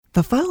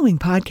The following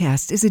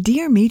podcast is a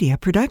Dear Media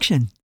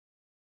production.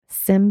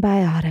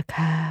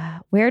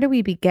 Symbiotica. Where do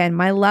we begin?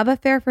 My love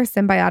affair for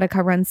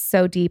Symbiotica runs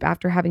so deep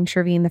after having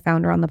Sherveen, the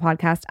founder, on the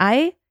podcast.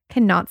 I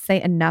cannot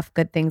say enough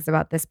good things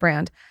about this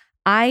brand.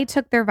 I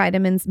took their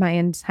vitamins my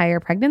entire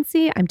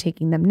pregnancy. I'm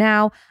taking them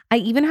now. I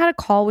even had a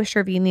call with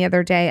Sherveen the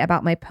other day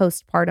about my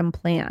postpartum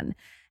plan.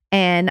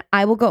 And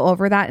I will go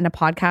over that in a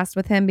podcast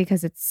with him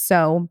because it's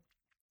so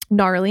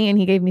gnarly and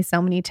he gave me so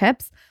many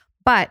tips.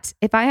 But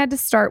if I had to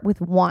start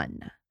with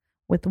one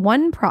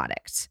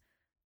product,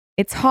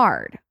 it's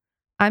hard.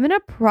 I'm going to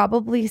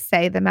probably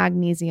say the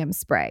magnesium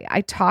spray.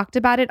 I talked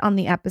about it on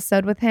the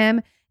episode with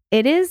him.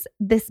 It is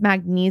this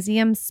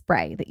magnesium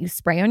spray that you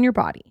spray on your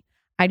body.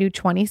 I do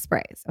 20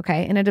 sprays,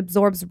 okay? And it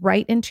absorbs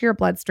right into your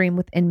bloodstream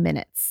within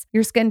minutes.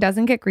 Your skin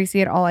doesn't get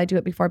greasy at all. I do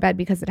it before bed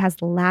because it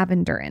has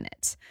lavender in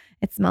it.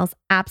 It smells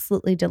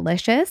absolutely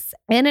delicious,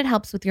 and it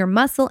helps with your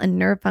muscle and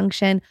nerve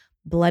function,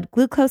 blood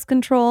glucose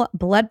control,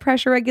 blood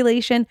pressure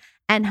regulation,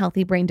 and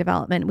healthy brain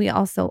development. We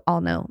also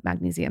all know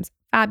magnesium's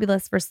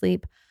fabulous for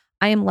sleep.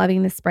 I am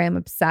loving this spray. I'm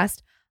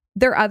obsessed.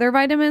 Their other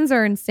vitamins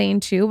are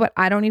insane too, but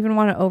I don't even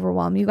want to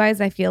overwhelm you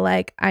guys. I feel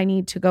like I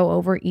need to go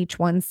over each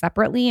one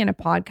separately in a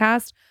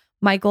podcast.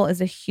 Michael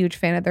is a huge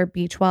fan of their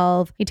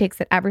B12. He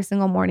takes it every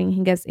single morning.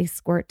 He gives a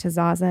squirt to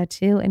Zaza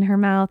too in her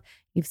mouth.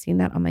 You've seen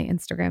that on my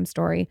Instagram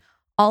story.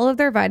 All of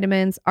their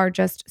vitamins are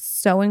just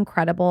so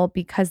incredible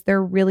because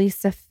they're really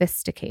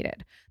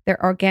sophisticated.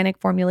 They're organic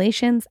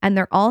formulations and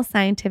they're all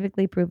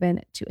scientifically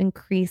proven to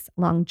increase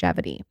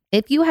longevity.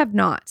 If you have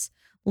not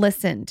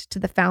listened to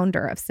the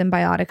founder of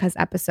Symbiotica's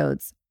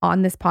episodes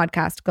on this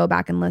podcast, go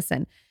back and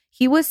listen.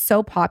 He was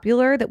so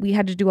popular that we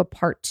had to do a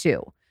part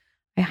 2.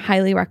 I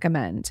highly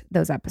recommend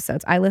those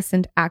episodes. I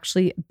listened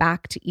actually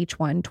back to each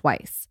one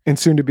twice. And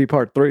soon to be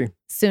part 3.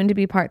 Soon to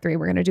be part 3.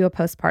 We're going to do a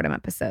postpartum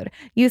episode.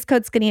 Use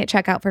code SKINNY at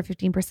checkout for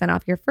 15%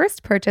 off your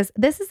first purchase.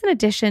 This is in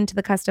addition to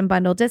the custom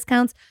bundle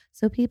discounts,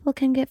 so people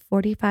can get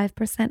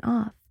 45%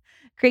 off.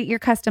 Create your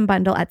custom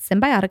bundle at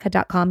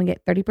Symbiotica.com and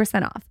get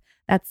 30% off.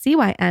 That's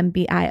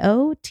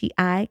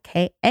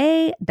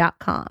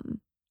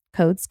Symbiotika.com.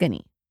 Code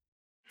SKINNY.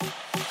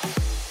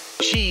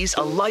 She's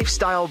a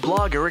lifestyle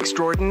blogger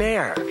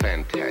extraordinaire.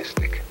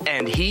 Fantastic.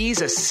 And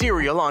he's a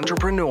serial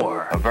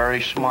entrepreneur. A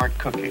very smart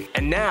cookie.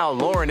 And now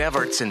Lauren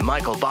Everts and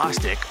Michael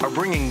Bosstick are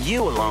bringing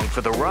you along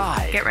for the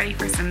ride. Get ready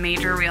for some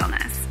major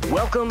realness.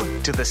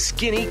 Welcome to the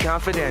Skinny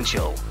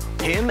Confidential.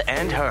 Him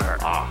and her.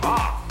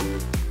 Aha!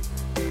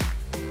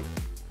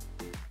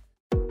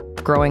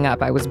 Growing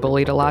up, I was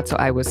bullied a lot, so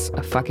I was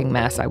a fucking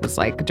mess. I was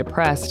like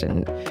depressed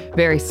and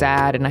very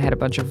sad, and I had a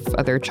bunch of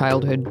other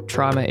childhood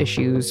trauma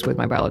issues with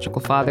my biological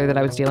father that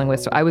I was dealing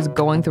with. So I was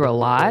going through a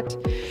lot.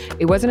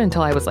 It wasn't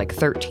until I was like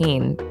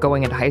 13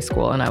 going into high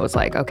school, and I was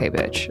like, okay,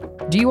 bitch,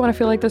 do you want to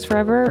feel like this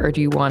forever, or do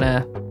you want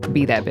to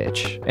be that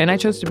bitch? And I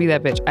chose to be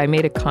that bitch. I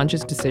made a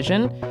conscious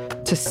decision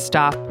to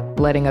stop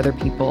letting other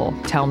people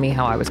tell me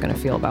how I was going to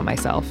feel about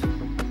myself.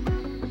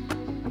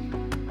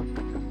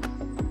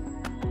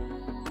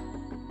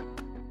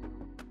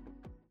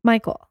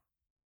 Michael,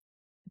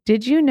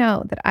 did you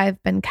know that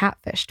I've been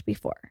catfished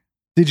before?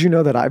 Did you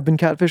know that I've been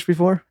catfished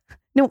before?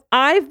 No,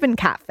 I've been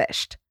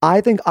catfished. I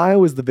think I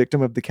was the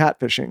victim of the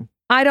catfishing.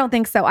 I don't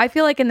think so. I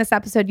feel like in this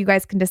episode, you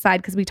guys can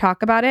decide because we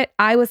talk about it.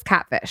 I was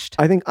catfished.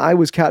 I think I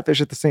was catfished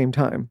at the same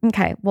time.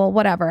 Okay, well,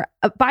 whatever.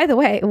 By the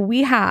way,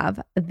 we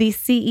have the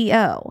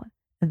CEO,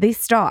 the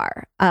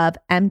star of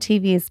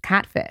MTV's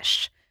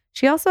Catfish.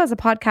 She also has a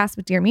podcast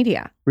with Dear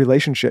Media.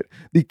 Relationship.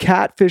 The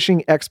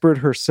catfishing expert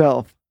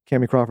herself,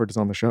 Kamie Crawford, is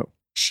on the show.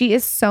 She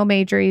is so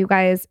major, you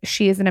guys.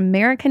 She is an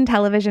American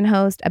television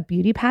host, a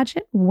beauty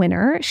pageant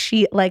winner.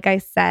 She, like I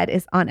said,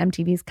 is on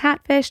MTV's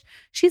Catfish.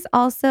 She's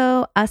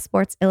also a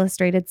Sports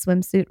Illustrated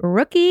swimsuit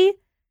rookie.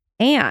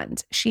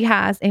 And she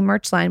has a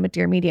merch line with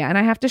Dear Media. And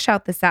I have to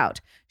shout this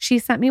out. She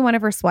sent me one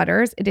of her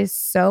sweaters. It is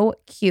so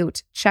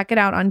cute. Check it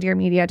out on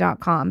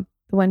dearmedia.com.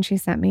 The one she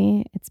sent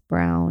me, it's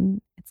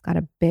brown. It's got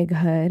a big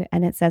hood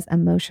and it says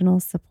emotional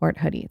support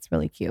hoodie. It's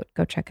really cute.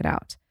 Go check it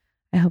out.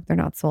 I hope they're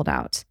not sold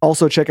out.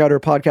 Also, check out her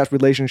podcast,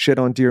 Relationship,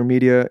 on Dear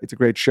Media. It's a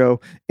great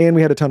show. And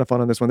we had a ton of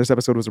fun on this one. This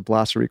episode was a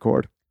blast to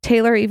record.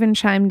 Taylor even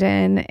chimed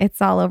in.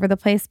 It's all over the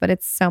place, but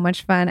it's so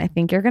much fun. I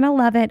think you're going to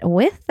love it.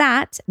 With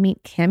that,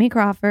 meet Kamie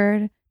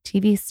Crawford,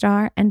 TV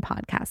star and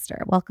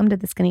podcaster. Welcome to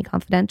the Skinny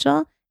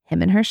Confidential,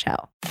 him and her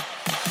show.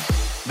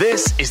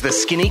 This is the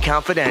Skinny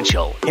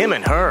Confidential. Him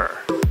and her.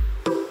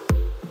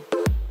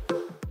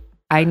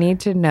 I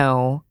need to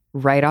know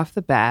right off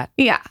the bat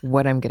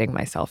what I'm getting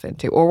myself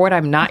into, or what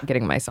I'm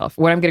getting myself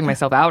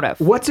out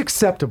of. What's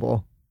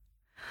acceptable?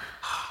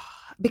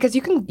 Because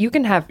you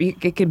can have,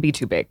 it can be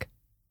too big.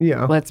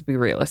 Yeah. Let's be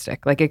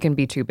realistic. Like, it can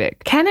be too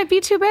big. Can it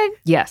be too big?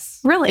 Yes.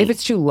 Really? If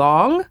it's too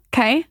long,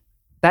 okay.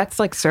 That's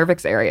like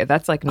cervix area.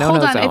 That's like no-no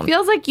Hold on. zone. It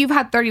feels like you've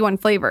had 31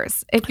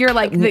 flavors. If you're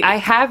like... I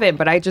haven't,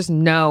 but I just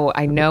know.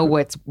 I know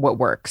what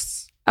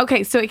works.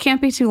 Okay, so it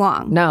can't be too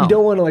long. No. You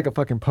don't want like a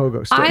fucking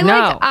pogo stick.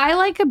 I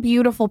like a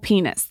beautiful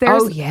penis.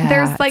 There's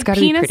it's like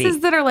gotta be pretty.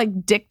 penises that are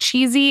like dick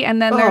cheesy,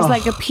 and then there's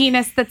like a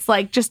penis that's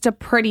like just a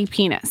pretty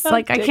penis.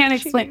 Like I can't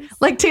explain.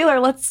 Like Taylor,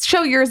 let's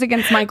show yours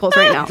against Michael's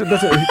right now.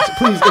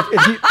 Please,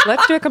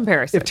 Let's do a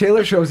comparison. if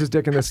Taylor shows his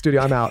dick in this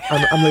studio, I'm out.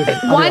 I'm leaving.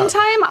 One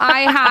time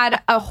I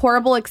had a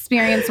horrible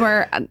experience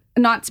where,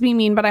 not to be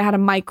mean, but I had a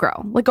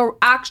micro, like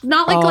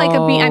not like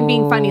I'm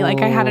being funny.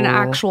 Like I had an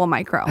actual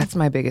micro. That's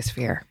my biggest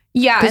fear.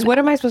 Yeah. Because what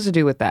am I supposed to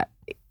do with that?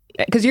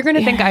 Because you're going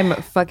to think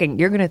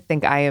you're going to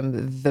think I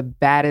am the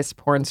baddest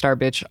porn star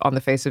bitch on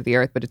the face of the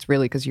earth, but it's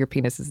really because your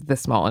penis is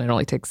this small and it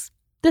only takes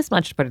this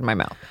much to put in my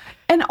mouth.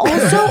 And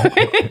also,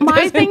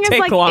 my thing is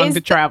like, long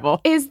to travel.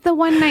 Is the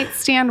one night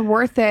stand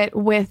worth it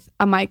with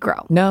a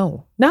micro?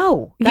 No.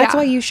 That's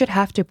why you should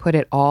have to put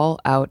it all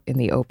out in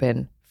the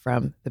open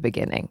from the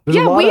beginning. we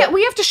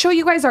have to show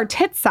you guys our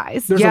tit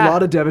size. There's a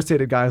lot of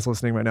devastated guys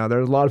listening right now.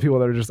 There's a lot of people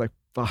that are just like,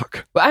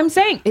 fuck. But I'm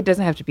saying it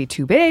doesn't have to be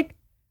too big,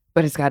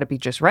 but it's got to be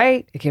just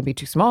right. It can't be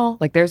too small.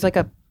 Like there's a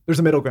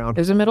middle ground.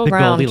 There's a middle The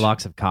ground.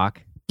 Goldilocks of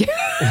cock. Exactly.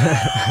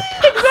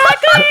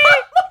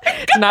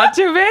 It's not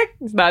too big.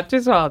 It's not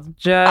too small. It's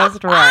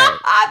just right.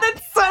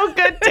 That's so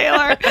good,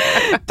 Taylor.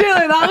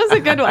 Taylor, that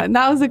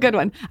was a good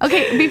one.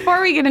 Okay,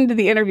 before we get into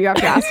the interview, I have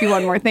to ask you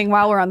one more thing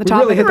while we're on the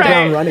topic. Really hit the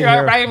ground running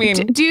here. I mean,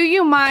 do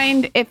you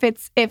mind if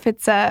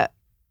it's a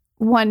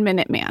 1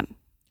 minute man?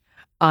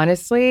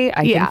 Honestly,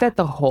 I think that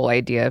the whole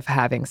idea of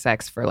having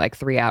sex for like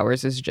 3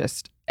 hours is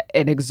just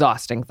an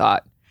exhausting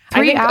thought.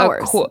 3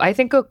 hours. I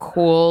think a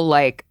cool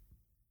like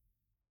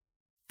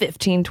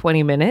 15,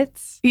 20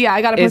 minutes. Yeah,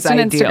 I got to post on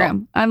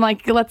Instagram. I'm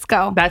like, let's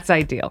go. That's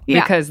ideal.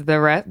 Yeah. Because the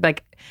rest,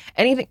 like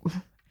anything,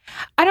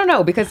 I don't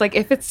know. Because like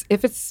if it's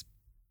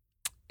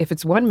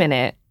 1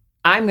 minute,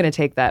 I'm going to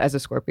take that as a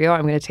Scorpio.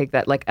 I'm going to take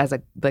that like as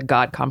the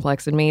God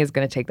complex in me is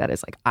going to take that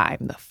as like,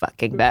 I'm the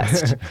fucking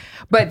best.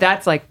 But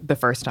that's like the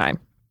first time.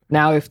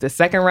 Now, if the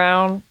second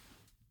round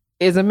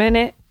is a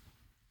minute.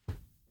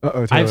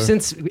 Uh-oh, Taylor. I've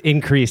since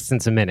increased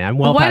since a minute. I'm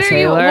well what past are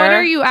you? Taylor. What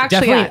are you actually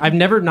Definitely, at? I've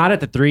never, not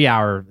at the 3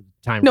 hour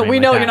time. No, frame we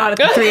like know that. you're not at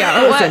the 3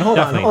 hour. Listen, hold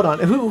Definitely. on.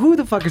 Who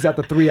the fuck is at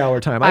the 3 hour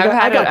time?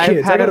 I got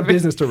kids. I got a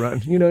business to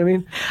run. You know what I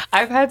mean?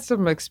 I've had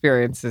some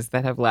experiences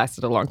that have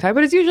lasted a long time,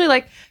 but it's usually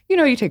like,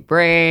 you take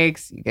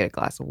breaks, you get a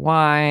glass of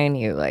wine,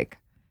 you like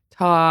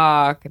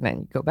talk, and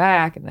then you go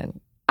back, and then.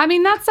 I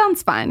mean, that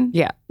sounds fun.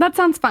 Yeah. That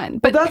sounds fun.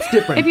 But that's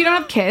different. If you don't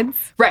have kids.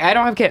 Right, I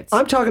don't have kids.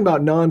 I'm talking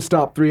about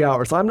nonstop 3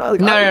 hours. So I'm not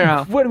like,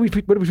 No. What are we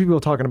people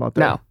talking about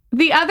there? No.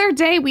 The other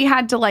day we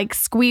had to like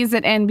squeeze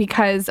it in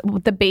because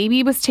the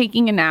baby was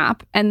taking a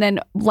nap, and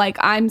then like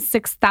I'm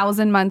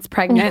 6,000 months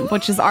pregnant,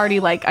 which is already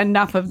like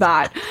enough of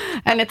that,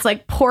 and it's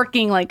like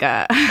porking like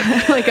a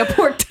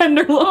pork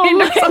tenderloin. Oh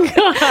my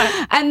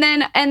God. And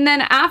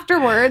then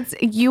afterwards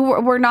you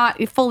were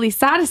not fully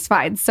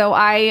satisfied, so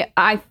I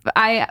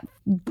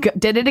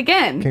did it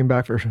again. Came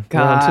back for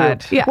God.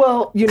 round 2. Yeah.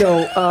 Well,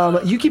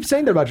 you keep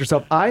saying that about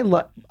yourself.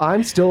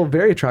 I'm still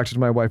very attracted to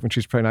my wife when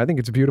she's pregnant. I think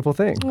it's a beautiful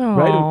thing,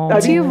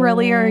 right? Do you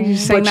really, or are you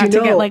saying that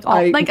to get like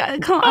all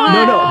come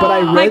on? No, but I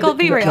read Michael,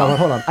 be real. No,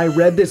 hold on. I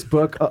read this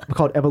book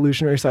called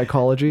Evolutionary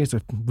Psychology. It's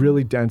a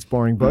really dense,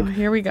 boring book.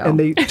 Here we go. And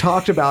they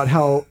talked about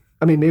how,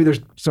 maybe there's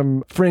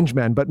some fringe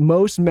men, but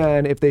most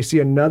men, if they see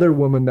another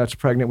woman that's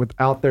pregnant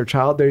without their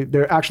child,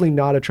 they're actually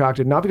not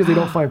attracted, not because they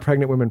don't find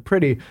pregnant women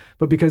pretty,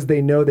 but because they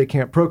know they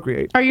can't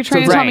procreate. Are you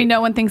trying to tell me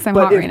no one thinks I'm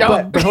hot right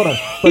now? But hold on.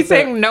 He's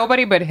saying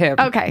nobody but him.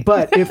 Okay.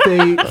 But if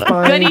they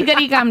find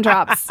goody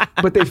gumdrops.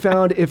 But they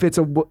found if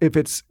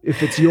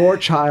it's your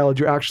child,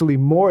 you're actually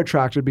more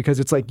attracted because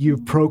it's like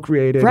you've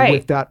procreated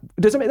with that.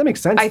 That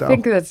makes sense. I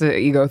think that's an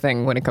ego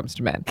thing when it comes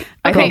to men.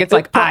 I think it's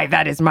like,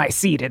 that is my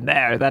seed in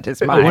there. That is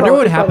mine. I wonder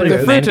what happened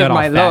if men fruit got of all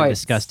my fat and loins.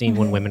 disgusting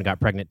when women got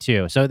pregnant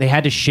too. So they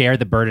had to share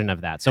the burden of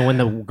that. So when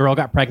the girl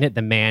got pregnant,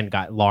 the man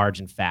got large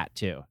and fat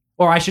too.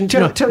 Or I shouldn't.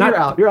 You're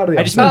out. You're out of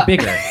the. I just meant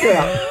bigger.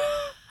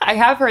 I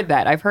have heard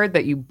that. I've heard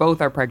that you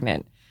both are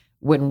pregnant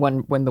when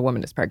the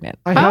woman is pregnant.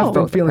 I have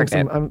been feeling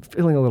I'm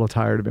feeling a little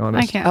tired, to be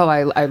honest. I can't. Oh,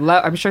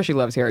 I'm sure she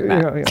loves hearing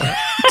that. Yeah.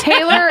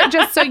 Taylor,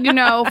 just so you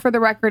know, for the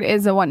record,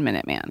 is a 1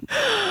 minute man.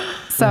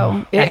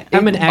 So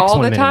I'm an X all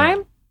 1 the minute time.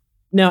 man.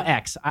 No,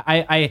 X.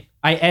 I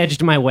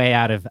edged my way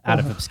out of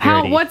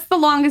obscurity. what's the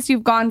longest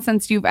you've gone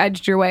since you've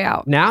edged your way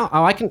out? Now?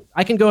 Oh, I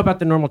can go about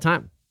the normal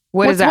time.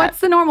 What's that? What's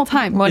the normal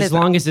time? As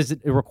long as it's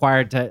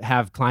required to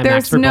have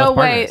climax for both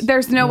partners.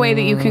 There's no way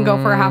that you can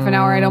go for a half an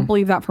hour. I don't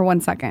believe that for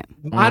 1 second.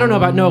 I don't know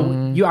about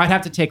I'd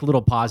have to take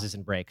little pauses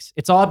and breaks.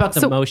 It's all about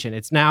the motion.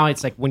 It's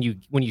like when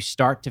you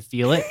start to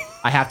feel it,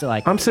 I have to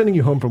I'm sending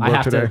you home from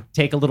work today. to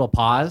take a little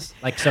pause.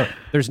 Like, so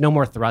there's no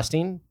more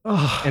thrusting.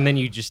 And then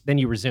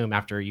you resume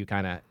after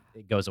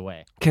it goes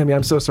away. Kamie,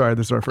 I'm so sorry.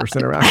 This is our first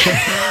interaction.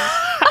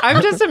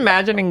 I'm just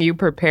imagining you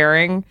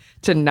preparing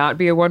to not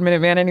be a 1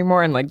 minute man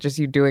anymore, and like just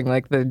you doing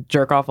like the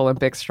jerk off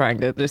Olympics, trying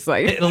to just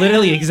like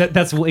literally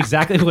that's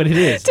exactly what it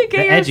is. To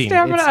get your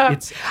stamina up.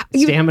 It's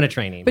stamina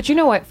training. But you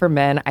know what? For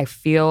men, I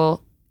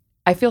feel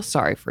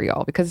sorry for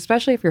y'all, because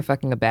especially if you're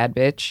fucking a bad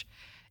bitch,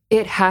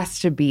 it has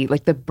to be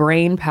like the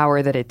brain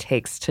power that it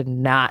takes to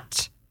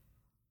not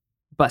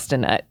bust a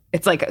nut.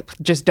 It's like,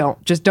 just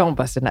don't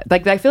bust a nut.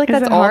 Like, I feel like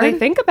that's all they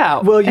think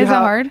about. Well, Is it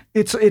hard?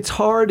 It's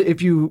hard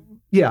if you.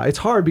 Yeah, it's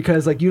hard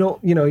because like you don't,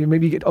 you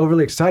maybe get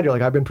overly excited. You're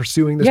like, I've been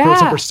pursuing this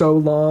person for so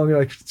long. You're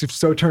like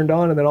so turned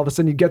on, and then all of a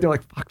sudden you get there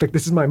like, fuck, like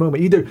this is my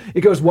moment. Either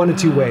it goes one of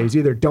two ways: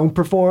 either don't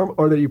perform,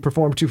 or that you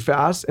perform too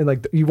fast, and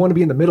like you want to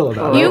be in the middle of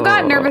that. You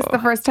got nervous the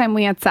first time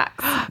we had sex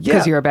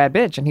because you're a bad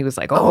bitch, and he was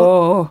like,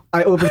 oh.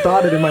 I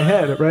overthought it in my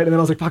head, right? And then I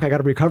was like, fuck, I got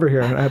to recover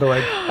here, and I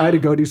had to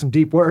go do some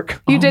deep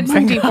work. You did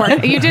some deep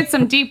work. You did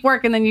some deep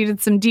work, and then you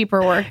did some deeper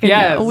work.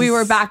 Yes. We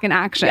were back in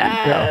action.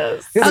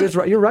 Yes. Yeah, but it's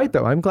right. You're right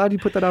though. I'm glad you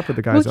put that out for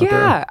the guys out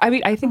there. Yeah, I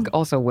mean, I think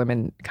also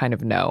women kind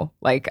of know.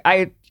 Like,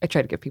 I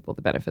try to give people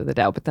the benefit of the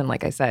doubt, but then,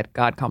 like I said,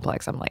 God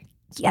complex, I'm like,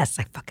 yes,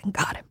 I fucking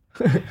got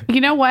him. You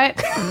know what?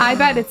 I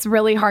bet it's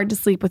really hard to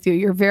sleep with you.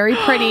 You're very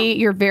pretty.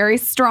 You're very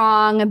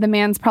strong. The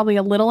man's probably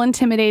a little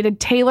intimidated.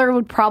 Taylor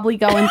would probably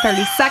go in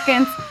 30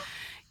 seconds.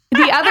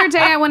 The other day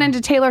I went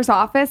into Taylor's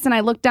office and I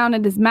looked down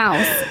at his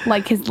mouse,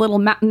 like his little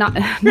mouse, not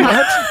his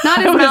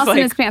mouse in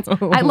his pants.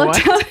 I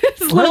looked down at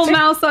his little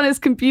mouse on his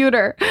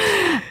computer,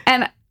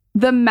 and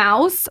the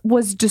mouse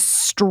was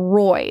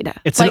destroyed.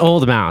 It's like, an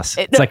old mouse.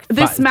 It's like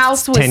this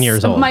mouse was 10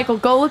 years old. Michael,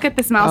 go look at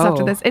this mouse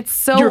after this. It's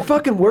so your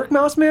fucking work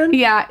mouse, man.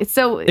 Yeah, it's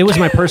so. It was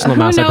my personal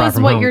mouse I brought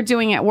from home. Who knows what you're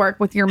doing at work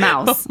with your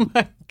mouse? Oh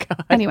my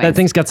God. Anyway, that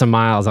thing's got some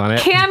miles on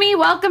it. Kamie,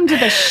 welcome to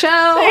the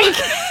show.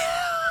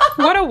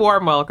 What a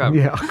warm welcome.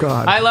 Yeah,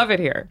 God. I love it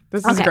here.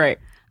 This is great.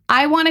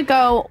 I want to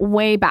go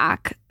way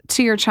back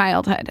to your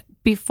childhood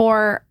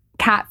before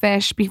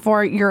Catfish,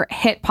 before your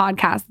hit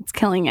podcast that's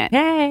killing it.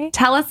 Yay.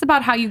 Tell us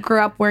about how you grew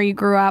up, where you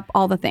grew up,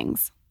 all the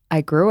things. I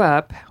grew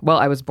up,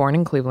 I was born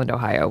in Cleveland,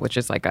 Ohio, which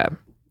is like a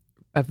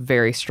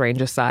very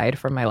strange aside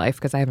from my life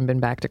because I haven't been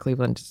back to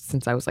Cleveland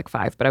since I was like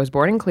 5. But I was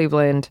born in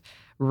Cleveland,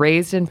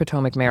 raised in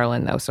Potomac,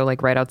 Maryland, though, so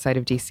like right outside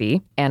of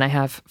DC. And I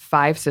have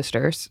 5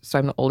 sisters, so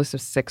I'm the oldest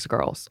of 6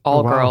 girls.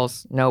 All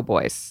girls, no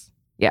boys.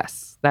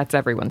 Yes, that's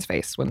everyone's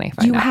face when they find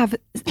out. You have,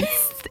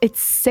 it's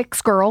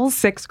 6 girls?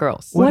 6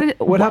 girls.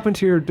 What happened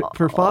to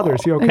your father?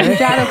 Is he okay? Is your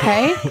dad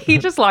okay? He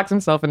just locks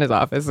himself in his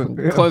office and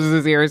closes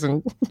his ears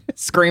and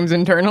screams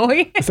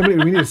internally. We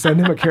need to send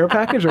him a care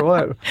package or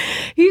what?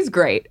 He's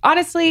great.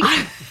 Honestly,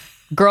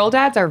 girl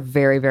dads are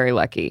very, very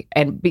lucky.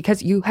 And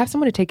because you have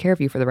someone to take care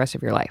of you for the rest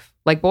of your life.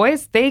 Like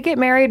boys, they get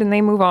married and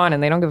they move on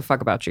and they don't give a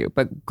fuck about you.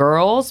 But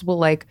girls will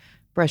like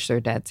brush their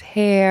dad's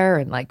hair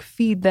and like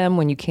feed them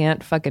when you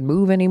can't fucking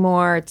move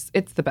anymore.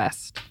 It's the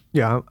best.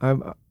 Yeah,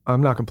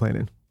 I'm not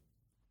complaining.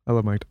 I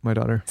love my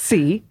daughter.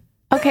 See?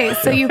 Okay,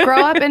 so you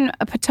grow up in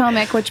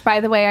Potomac, which,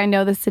 by the way, I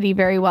know the city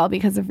very well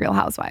because of Real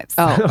Housewives.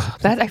 Oh,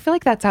 I feel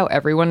like that's how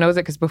everyone knows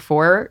it because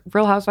before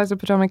Real Housewives of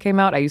Potomac came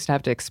out, I used to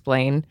have to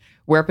explain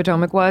where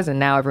Potomac was, and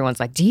now everyone's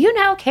like, do you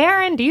know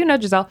Karen? Do you know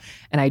Giselle?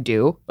 And I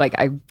do. Like,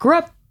 I grew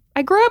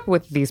up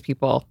with these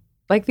people.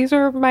 Like, these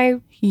are my...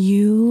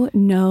 You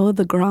know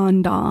the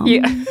Grand Dame.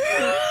 Yeah.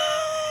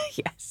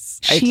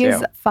 Yes, She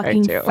is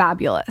fucking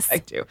fabulous. I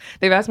do.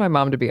 They've asked my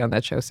mom to be on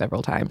that show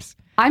several times.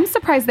 I'm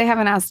surprised they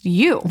haven't asked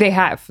you. They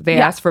have. They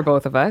asked for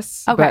both of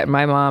us. Okay. But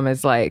my mom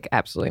is like,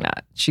 absolutely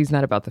not. She's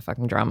not about the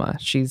fucking drama.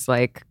 She's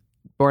like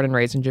born and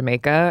raised in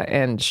Jamaica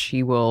and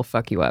she will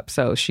fuck you up.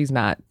 So she's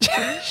not.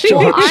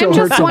 I'm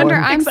just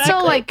wondering. I'm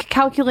still like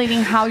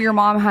calculating how your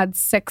mom had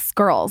 6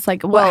 girls.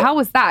 Like, how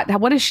was that?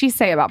 What does she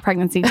say about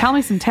pregnancy? Tell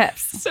me some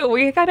tips. So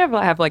we kind of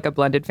have like a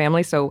blended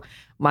family. So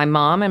my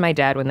mom and my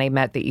dad, when they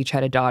met, they each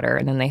had a daughter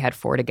and then they had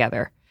 4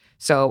 together.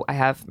 So I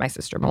have my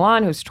sister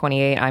Milan, who's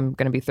 28. I'm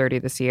going to be 30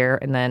 this year.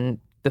 And then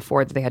the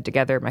 4 that they had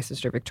together, my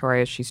sister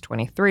Victoria, she's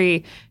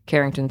 23.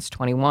 Carrington's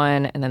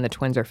 21. And then the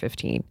twins are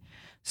 15.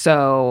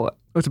 So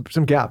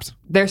some gaps.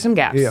 There's some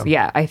gaps.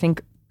 Yeah. I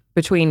think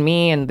between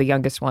me and the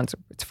youngest ones,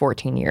 it's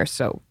 14 years.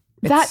 So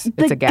it's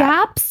a gap.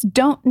 Gaps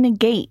don't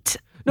negate.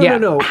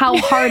 No. How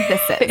hard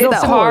this is.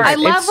 It's hard. I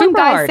love it's when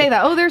guys hard. say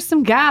that. Oh, there's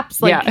some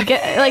gaps. Like,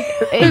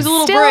 there's a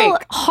little still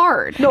break.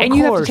 Hard. No, and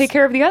you have to take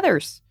care of the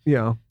others.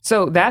 Yeah.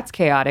 So that's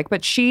chaotic.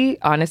 But she,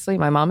 honestly,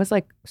 my mom is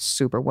like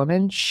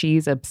superwoman.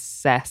 She's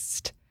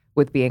obsessed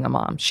with being a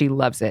mom. She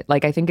loves it.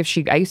 Like, I think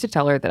I used to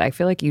tell her that I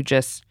feel like you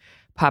just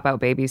pop out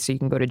babies so you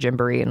can go to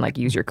Gymboree and like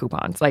use your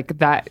coupons. Like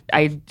that,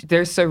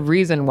 there's a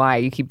reason why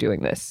you keep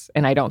doing this.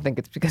 And I don't think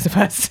it's because of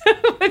us.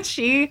 But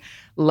she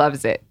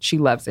loves it. She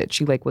loves it.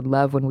 She like would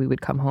love when we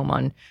would come home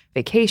on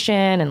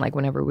vacation and like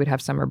whenever we would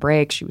have summer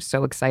break, she was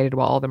so excited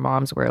while all the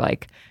moms were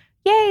like,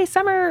 yay,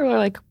 summer, or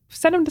like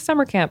send them to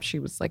summer camp. She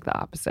was like the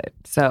opposite.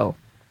 So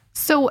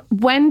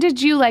when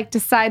did you like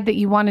decide that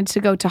you wanted to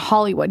go to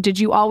Hollywood? Did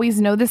you always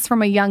know this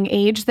from a young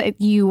age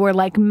that you were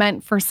like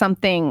meant for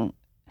something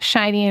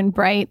shiny and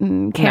bright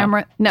and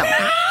camera? No.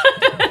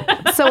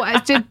 So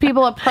did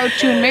people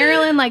approach you in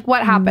Maryland? Like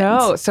what happened?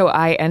 No. So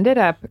I ended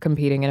up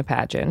competing in a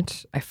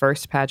pageant. My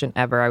first pageant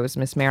ever. I was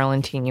Miss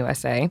Maryland Teen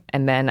USA.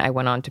 And then I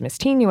went on to Miss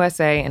Teen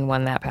USA and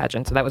won that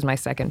pageant. So that was my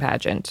second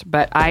pageant.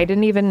 But I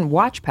didn't even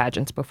watch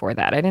pageants before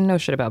that. I didn't know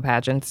shit about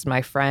pageants.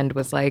 My friend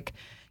was like,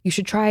 you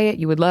should try it.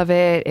 You would love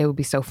it. It would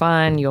be so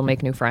fun. You'll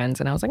make new friends.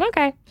 And I was like,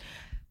 okay.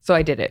 So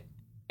I did it.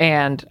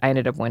 And I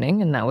ended up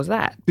winning, and that was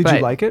that. Did you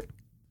like it?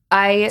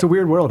 It's a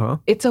weird world, huh?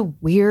 It's a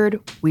weird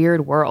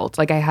world.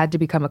 Like, I had to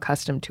become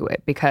accustomed to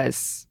it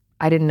because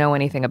I didn't know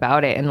anything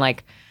about it. And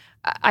like,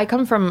 I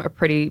come from a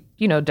pretty,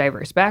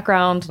 diverse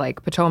background.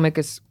 Like, Potomac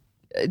is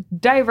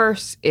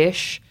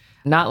diverse-ish,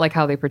 not like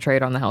how they portray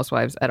it on The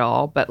Housewives at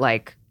all. But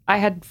like, I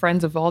had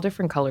friends of all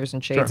different colors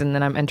and shades. Sure. And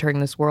then I'm entering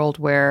this world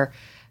where,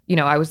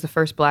 I was the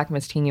first Black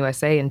Miss Teen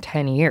USA in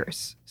 10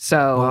 years.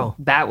 So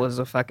That was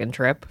a fucking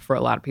trip for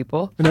a lot of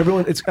people. And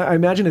everyone, I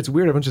imagine it's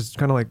weird. Everyone's just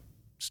kind of like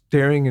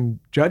staring and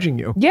judging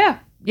you. Yeah.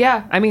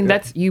 I mean,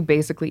 that's you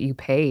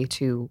pay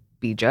to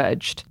be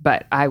judged,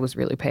 but I was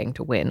really paying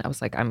to win. I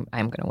was like, I'm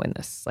going to win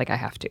this. Like, I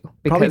have to.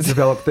 Probably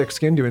develop thick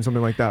skin doing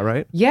something like that,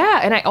 right? Yeah.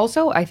 And I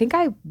think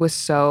I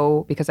was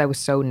because I was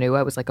so new,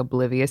 I was like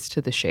oblivious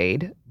to the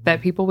shade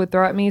that people would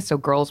throw at me. So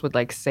girls would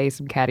like say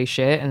some catty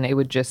shit and it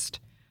would just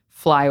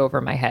fly over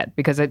my head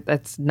because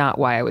that's not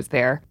why I was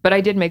there. But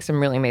I did make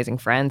some really amazing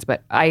friends.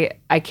 But I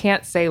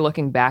can't say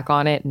looking back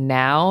on it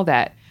now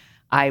that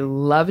I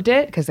loved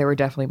it, because there were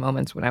definitely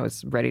moments when I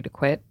was ready to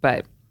quit.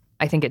 But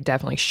I think it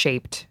definitely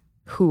shaped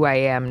who I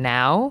am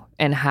now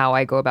and how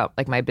I go about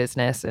like my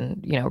business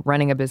and,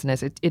 running a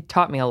business. It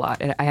taught me a lot,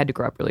 and I had to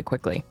grow up really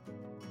quickly.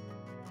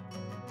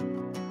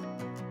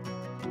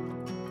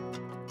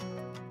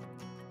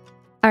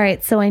 All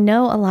right, so I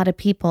know a lot of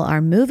people are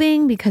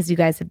moving because you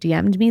guys have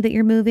DM'd me that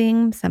you're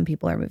moving. Some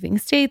people are moving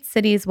states,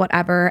 cities,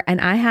 whatever.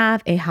 And I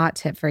have a hot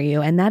tip for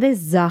you, and that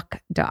is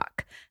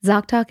ZocDoc.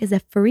 ZocDoc is a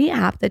free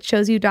app that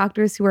shows you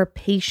doctors who are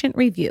patient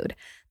reviewed.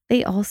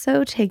 They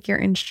also take your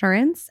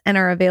insurance and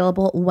are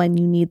available when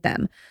you need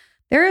them.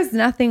 There is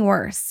nothing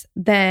worse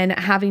than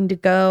having to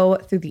go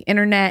through the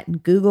internet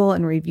and Google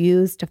and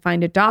reviews to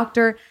find a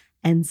doctor.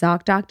 And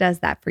ZocDoc does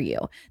that for you.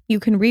 You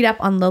can read up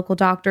on local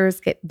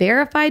doctors, get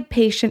verified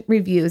patient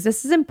reviews.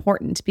 This is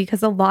important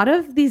because a lot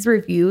of these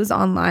reviews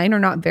online are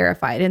not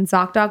verified, and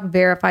ZocDoc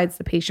verifies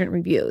the patient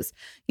reviews.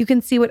 You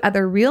can see what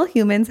other real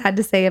humans had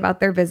to say about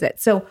their visit.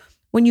 So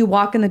when you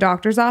walk in the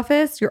doctor's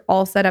office, you're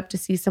all set up to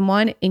see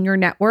someone in your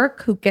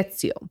network who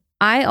gets you.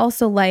 I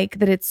also like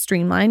that it's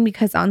streamlined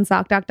because on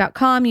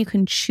ZocDoc.com, you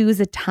can choose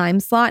a time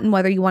slot and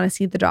whether you want to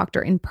see the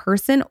doctor in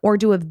person or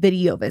do a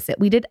video visit.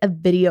 We did a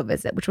video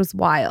visit, which was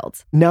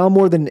wild. Now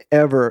more than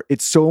ever,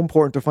 it's so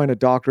important to find a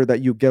doctor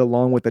that you get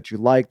along with, that you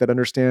like, that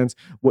understands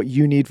what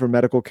you need for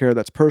medical care,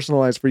 that's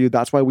personalized for you.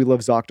 That's why we love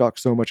ZocDoc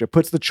so much. It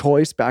puts the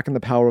choice back in the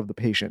power of the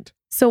patient.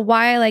 So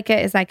why I like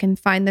it is I can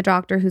find the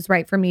doctor who's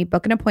right for me,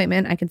 book an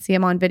appointment. I can see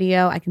him on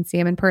video. I can see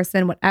him in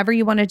person, whatever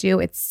you want to do.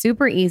 It's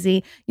super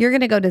easy. You're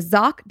going to go to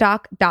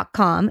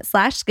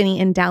ZocDoc.com/skinny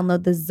and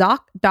download the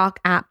ZocDoc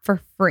app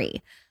for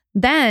free.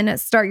 Then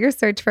start your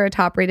search for a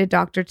top-rated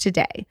doctor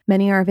today.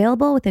 Many are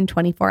available within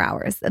 24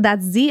 hours.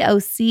 That's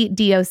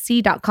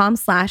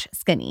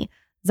ZocDoc.com/skinny.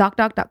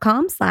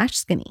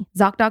 ZocDoc.com/skinny.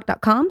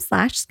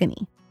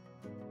 ZocDoc.com/skinny.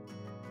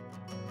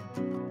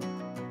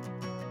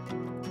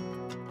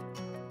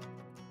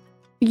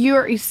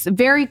 You're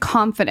very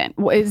confident.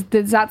 Is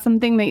that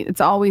something that it's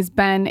always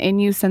been in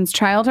you since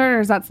childhood, or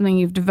is that something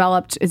you've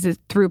developed? Is it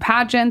through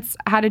pageants?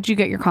 How did you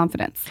get your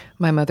confidence?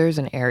 My mother's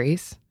an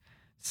Aries,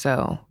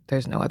 so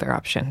there's no other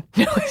option.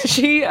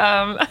 She, This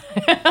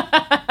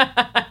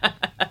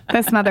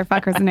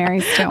motherfucker's an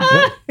Aries too.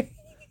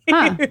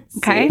 Huh.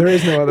 Okay. There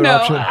is no other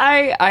option.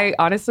 I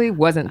honestly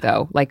wasn't,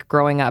 though. Like,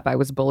 growing up, I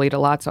was bullied a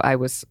lot, so I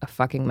was a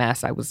fucking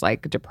mess. I was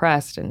like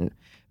depressed and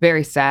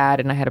very sad,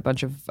 and I had a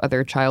bunch of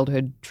other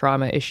childhood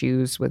trauma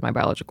issues with my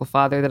biological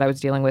father that I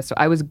was dealing with. So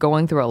I was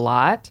going through a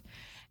lot,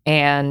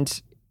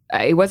 and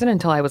it wasn't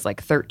until I was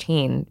like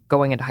 13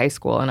 going into high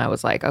school, and I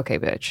was like, okay,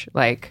 bitch,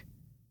 like,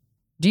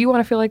 do you want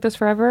to feel like this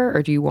forever,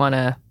 or do you want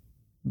to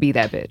be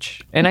that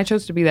bitch? And I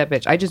chose to be that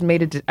bitch.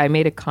 I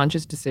made a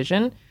conscious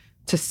decision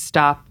to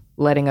stop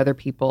letting other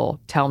people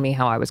tell me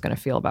how I was going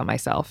to feel about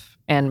myself.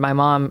 And my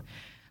mom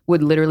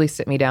would literally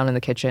sit me down in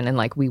the kitchen, and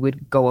like we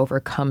would go over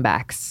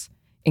comebacks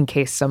in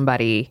case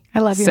somebody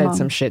said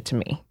some shit to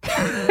me.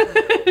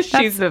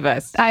 She's the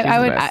best. I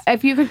would,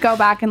 if you could go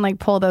back and like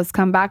pull those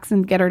comebacks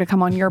and get her to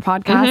come on your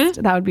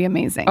podcast, that would be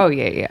amazing. Oh,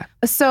 yeah.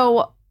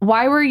 So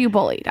why were you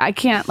bullied? I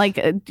can't,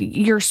 like,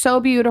 you're so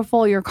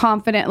beautiful. You're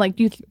confident. Like,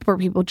 were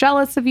people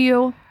jealous of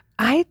you?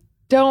 I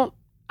don't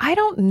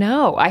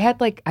know. I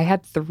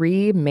had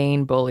 3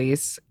 main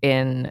bullies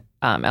in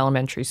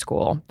elementary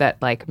school that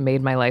like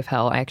made my life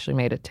hell. I actually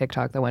made a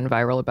TikTok that went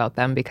viral about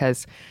them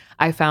because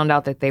I found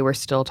out that they were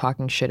still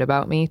talking shit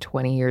about me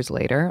 20 years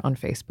later on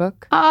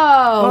Facebook.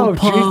 Oh,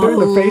 geez, they're in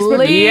the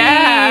Facebook?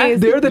 Yeah.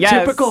 They're the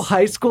typical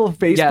high school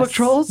Facebook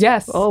trolls?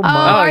 Yes. Oh, my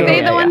are God.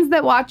 they the ones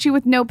that watch you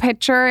with no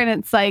picture and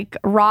it's like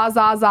ra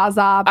za za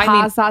za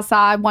pa sa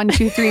sa 1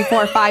 2 3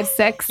 4 5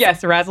 6?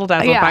 Yes, razzle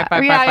dazzle 5 5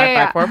 5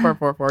 5 5 4 4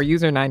 4 4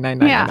 user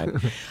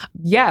 99999.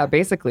 Yeah,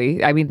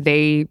 basically. I mean,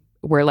 they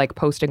were like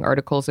posting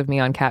articles of me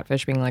on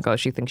Catfish being like, oh,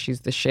 she thinks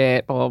she's the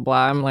shit, blah, blah,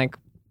 blah. I'm like,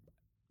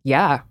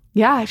 yeah.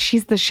 Yeah,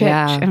 she's the shit.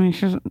 Yeah. I mean,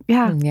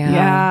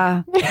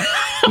 yeah.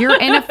 You're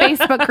in a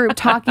Facebook group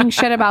talking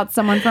shit about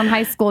someone from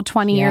high school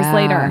 20 years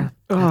later.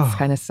 That's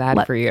kind of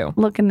sad for you.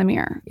 Look in the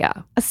mirror. Yeah.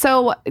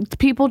 So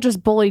people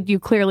just bullied you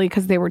clearly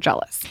because they were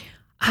jealous.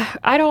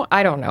 I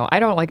don't know. I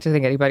don't like to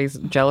think anybody's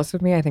jealous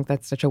of me. I think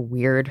that's such a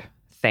weird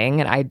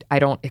thing. And I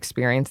don't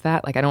experience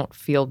that. Like, I don't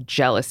feel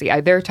jealousy.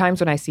 There are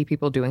times when I see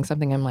people doing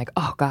something, I'm like,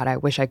 oh God, I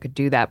wish I could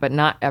do that. But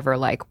not ever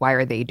like, why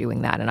are they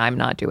doing that? And I'm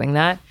not doing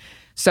that.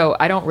 So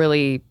I don't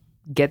really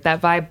get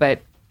that vibe.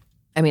 But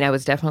I mean, I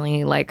was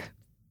definitely like,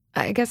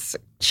 I guess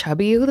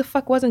chubby. Who the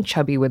fuck wasn't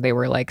chubby when they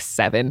were like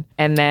 7?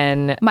 And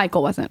then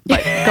Michael wasn't,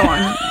 but go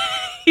on.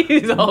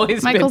 He's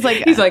always Michael's been,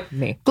 like, he's like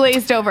me.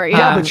 Glazed over.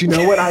 Yeah, but you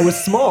know what? I was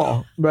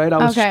small, right? I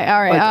was okay,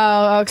 all right.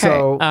 Like, okay.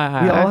 So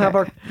we all have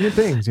our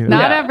things, you know.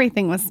 Not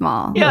everything was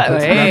small. Yeah,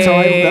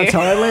 that's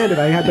how I landed.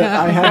 I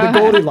had the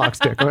Goldilocks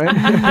stick, right?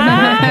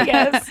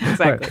 Yes,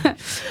 exactly. Right.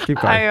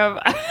 Keep going. I am.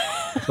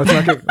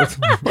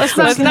 Let's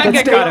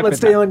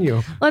stay on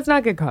you. Let's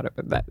not get caught up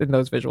in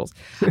those visuals.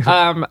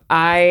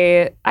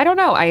 I don't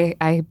know.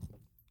 I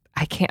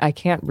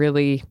can't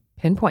really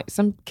pinpoint.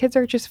 Some kids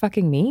are just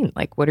fucking mean.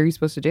 Like, what are you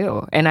supposed to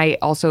do? And I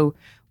also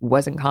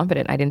wasn't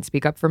confident. I didn't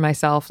speak up for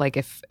myself.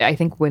 Like, I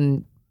think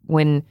when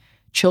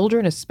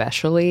children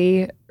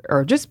especially,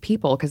 or just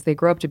people, because they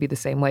grow up to be the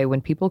same way, when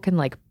people can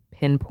like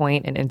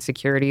pinpoint an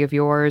insecurity of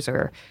yours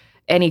or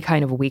any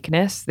kind of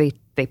weakness, they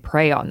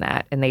prey on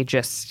that and they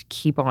just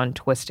keep on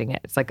twisting it.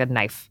 It's like a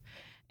knife.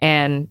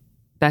 And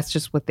that's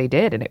just what they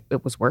did. And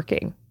it was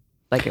working.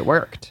 Like, it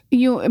worked.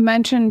 You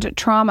mentioned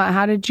trauma.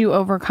 How did you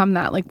overcome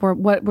that? Like,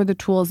 what were the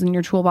tools in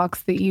your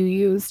toolbox that you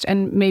used?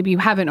 And maybe you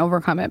haven't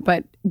overcome it,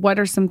 but what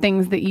are some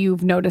things that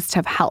you've noticed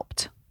have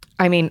helped?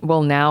 I mean,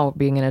 well, now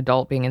being an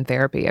adult, being in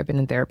therapy, I've been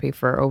in therapy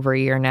for over a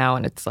year now,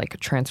 and it's like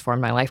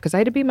transformed my life because I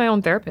had to be my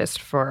own therapist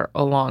for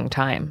a long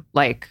time.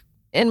 Like,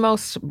 in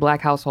most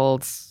Black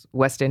households,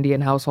 West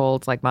Indian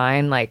households like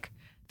mine, like,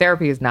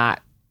 therapy is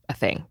not a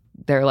thing.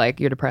 They're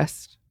like, you're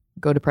depressed,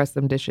 go depress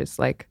them dishes.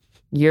 Like,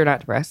 you're not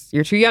depressed.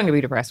 You're too young to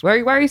be depressed. Why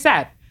are you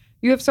sad?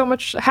 You have so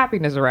much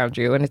happiness around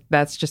you. And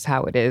that's just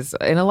how it is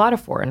in a lot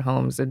of foreign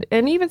homes and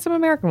even some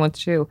American ones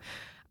too.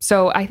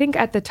 So I think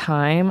at the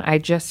time,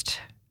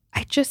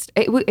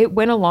 it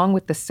went along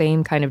with the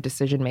same kind of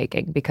decision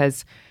making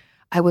because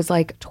I was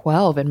like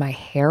 12 and my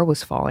hair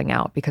was falling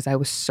out because I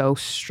was so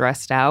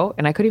stressed out.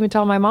 And I couldn't even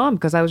tell my mom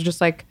because I was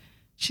just like,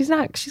 she's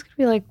going to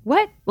be like,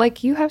 what?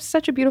 Like, you have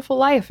such a beautiful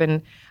life.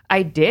 And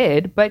I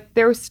did, but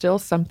there was still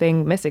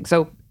something missing.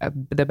 So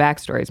the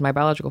backstory is my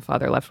biological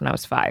father left when I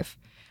was 5.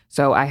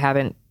 So I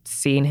haven't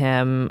seen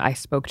him. I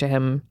spoke to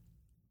him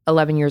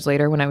 11 years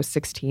later when I was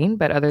 16.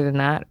 But other than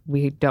that,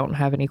 we don't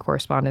have any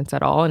correspondence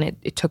at all. And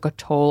it took a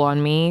toll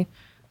on me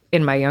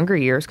in my younger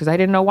years because I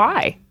didn't know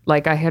why.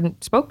 Like, I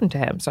hadn't spoken to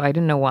him, so I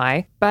didn't know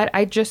why. But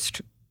I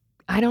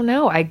don't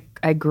know.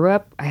 I grew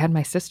up, I had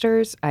my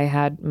sisters, I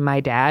had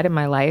my dad in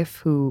my life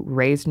who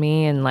raised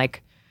me and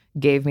like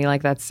gave me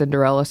like that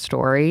Cinderella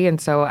story.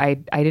 And so I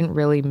didn't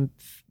really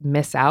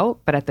miss out.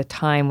 But at the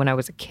time when I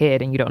was a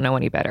kid and you don't know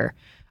any better,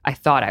 I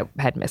thought I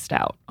had missed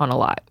out on a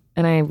lot.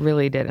 And I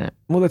really didn't.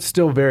 Well, that's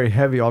still very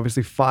heavy.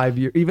 Obviously 5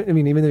 years,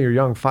 even though you're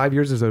young, 5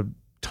 years is a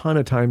ton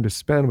of time to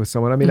spend with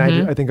someone. I mean,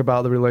 I think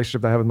about the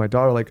relationship I have with my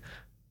daughter, like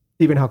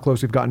even how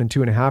close we've gotten in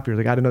 2.5 years,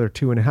 like add another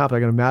 2.5. I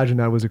can imagine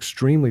that was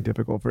extremely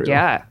difficult for you.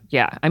 Yeah.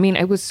 I mean,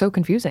 it was so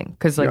confusing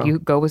because like you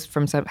go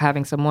from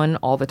having someone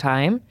all the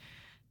time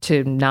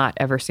to not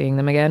ever seeing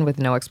them again with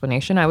no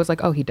explanation. I was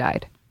like, oh, he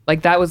died.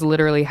 Like, that was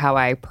literally how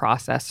I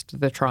processed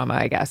the trauma,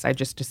 I guess. I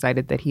just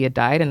decided that he had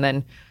died. And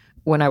then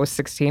when I was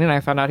 16 and I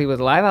found out he was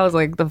alive, I was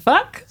like, the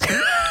fuck?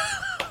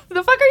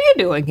 The fuck are you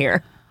doing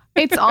here?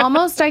 It's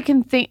almost, I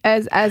can think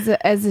as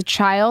a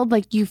child,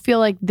 like you feel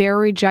like they're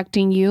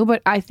rejecting you.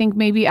 But I think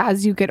maybe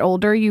as you get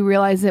older, you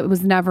realize it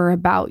was never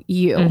about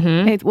you.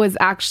 Mm-hmm. It was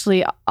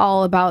actually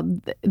all about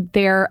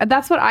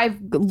that's what I've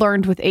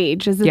learned with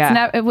age is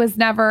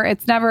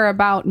it's never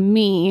about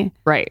me.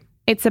 Right.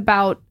 It's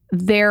about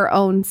their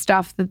own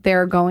stuff that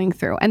they're going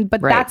through.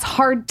 But that's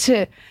hard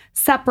to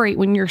separate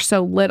when you're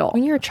so little.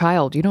 When you're a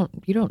child, you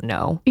don't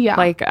know. Yeah.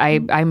 Like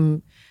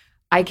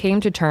I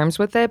came to terms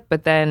with it,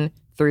 but then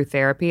through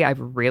therapy, I've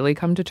really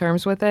come to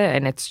terms with it,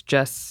 and it's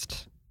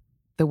just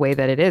the way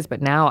that it is.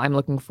 But now I'm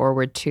looking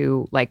forward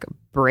to like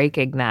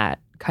breaking that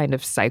kind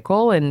of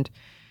cycle. And,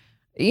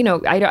 you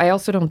know, I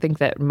also don't think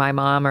that my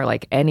mom or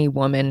like any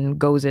woman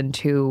goes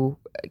into,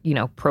 you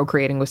know,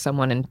 procreating with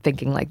someone and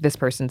thinking like this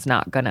person's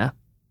not gonna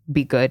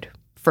be good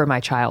for my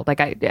child.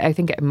 Like I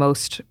think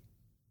most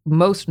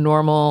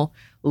normal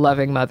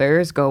loving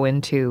mothers go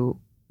into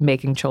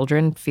making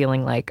children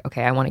feeling like,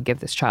 okay, I want to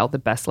give this child the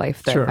best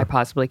life that I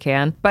possibly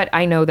can. But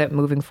I know that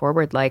moving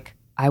forward, like,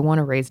 I want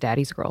to raise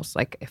daddy's girls.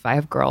 Like, if I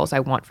have girls,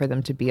 I want for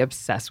them to be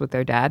obsessed with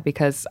their dad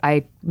because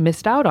I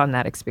missed out on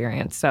that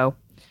experience. So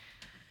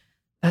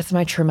That's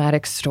my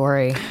traumatic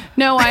story.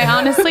 No,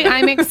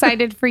 I'm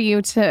excited for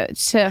you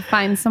to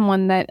find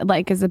someone that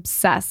like is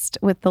obsessed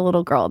with the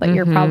little girl that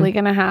you're probably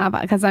going to have.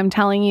 Because I'm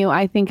telling you,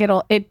 I think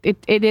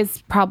it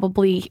is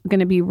probably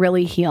going to be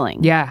really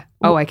healing. Yeah.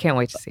 Oh, I can't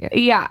wait to see it.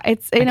 Yeah.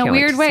 It's in a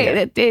weird way.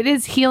 It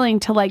is healing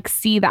to like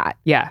see that.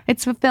 Yeah.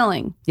 It's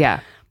fulfilling.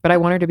 Yeah. But I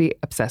want her to be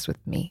obsessed with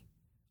me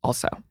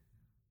also.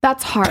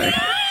 That's hard.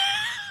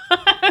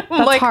 That's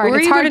like, hard.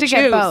 It's hard to choose?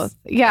 get both.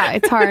 Yeah,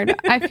 it's hard.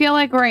 I feel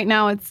like right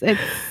now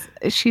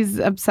she's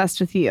obsessed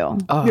with you.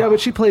 Oh. Yeah,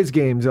 but she plays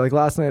games. Like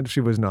last night,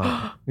 she was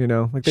not. You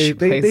know, like they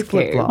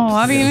flip flops. Oh,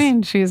 what do you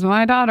mean? She's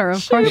my daughter.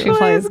 Of course she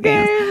plays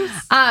games.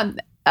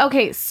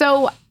 Okay,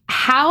 so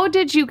how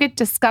did you get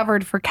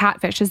discovered for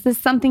Catfish? Is this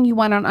something you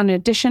went on an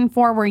audition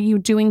for? Were you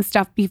doing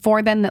stuff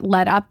before then that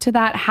led up to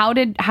that? How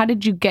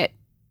did you get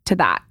to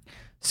that?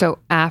 So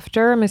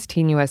after Miss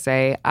Teen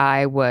USA,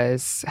 I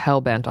was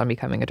hell-bent on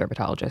becoming a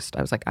dermatologist.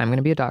 I was like, I'm going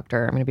to be a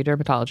doctor. I'm going to be a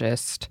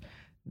dermatologist.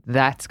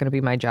 That's going to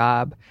be my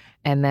job.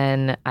 And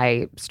then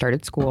I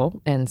started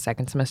school and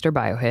second semester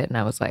bio hit. And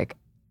I was like,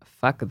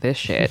 fuck this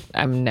shit.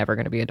 I'm never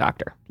going to be a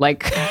doctor.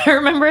 Like, I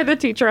remember the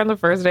teacher on the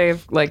first day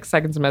of like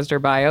second semester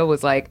bio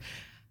was like,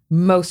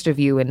 most of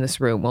you in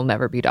this room will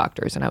never be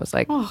doctors. And I was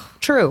like,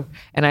 true.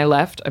 And I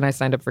left and I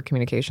signed up for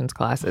communications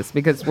classes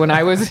because when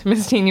I was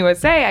Miss Teen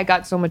USA, I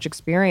got so much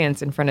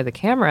experience in front of the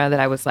camera that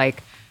I was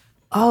like,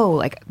 oh,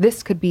 like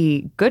this could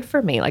be good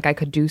for me. Like I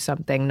could do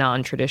something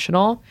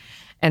non-traditional.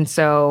 And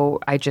so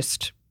I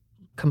just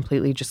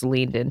completely just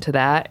leaned into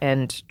that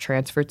and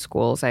transferred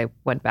schools. I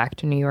went back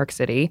to New York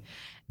City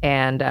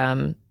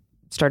and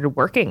started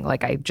working.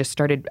 Like I just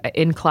started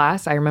in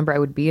class. I remember I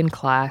would be in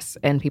class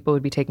and people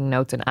would be taking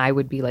notes and I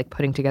would be like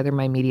putting together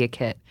my media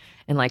kit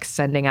and like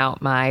sending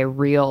out my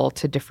reel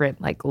to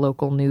different like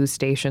local news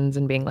stations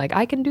and being like,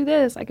 I can do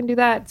this, I can do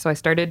that. So I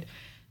started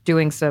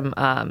doing some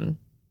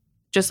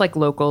just like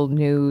local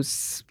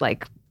news,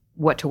 like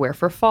what to wear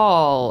for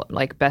fall,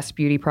 like best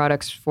beauty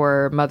products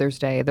for Mother's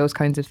Day, those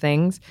kinds of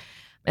things.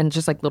 And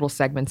just like little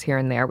segments here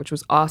and there, which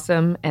was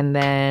awesome. And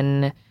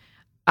then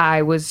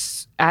I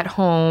was at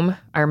home.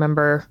 I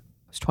remember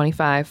I was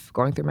 25,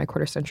 going through my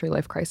quarter century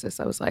life crisis.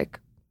 I was like,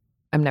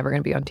 I'm never going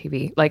to be on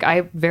TV. Like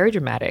very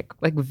dramatic,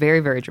 like very,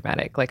 very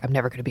dramatic. Like I'm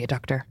never going to be a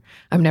doctor.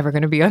 I'm never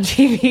going to be on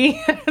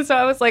TV. So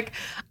I was like,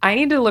 I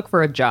need to look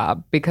for a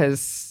job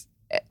because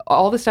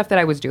all the stuff that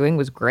I was doing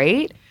was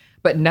great,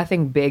 but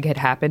nothing big had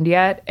happened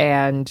yet.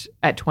 And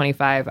at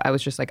 25, I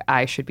was just like,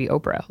 I should be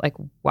Oprah. Like,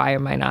 why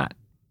am I not?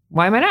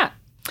 Why am I not?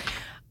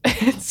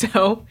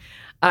 So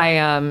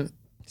I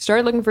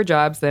started looking for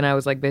jobs. Then I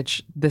was like,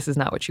 bitch, this is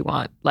not what you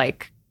want.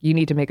 Like, you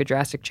need to make a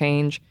drastic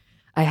change.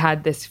 I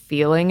had this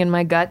feeling in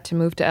my gut to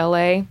move to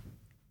LA,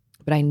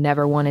 but I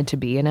never wanted to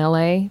be in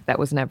LA. That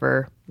was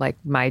never like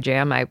my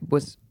jam.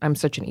 I'm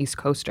such an East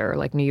Coaster.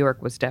 Like New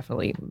York was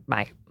definitely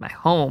my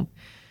home.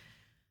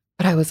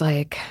 But I was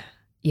like,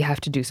 you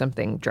have to do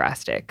something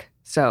drastic.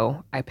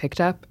 So I picked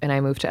up and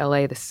I moved to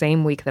LA. The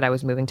same week that I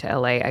was moving to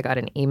LA, I got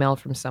an email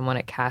from someone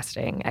at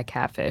casting at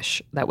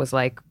Catfish that was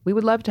like, we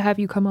would love to have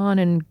you come on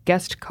and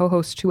guest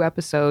co-host 2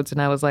 episodes.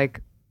 And I was like,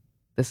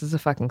 this is a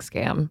fucking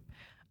scam.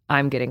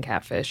 I'm getting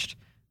catfished.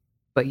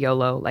 But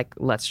YOLO, like,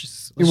 let's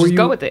just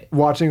go with it.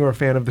 Watching or a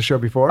fan of the show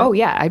before? Oh,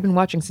 yeah. I've been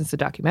watching since the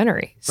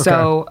documentary. Okay.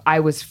 So I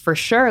was for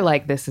sure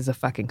like, this is a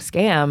fucking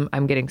scam.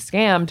 I'm getting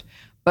scammed.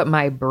 But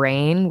my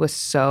brain was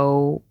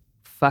so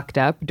fucked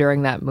up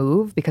during that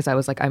move because I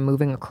was like, I'm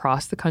moving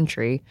across the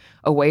country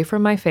away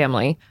from my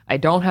family. I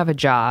don't have a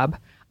job.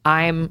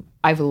 I've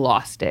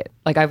lost it.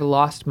 Like I've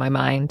lost my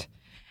mind.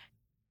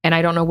 And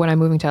I don't know what I'm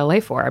moving to LA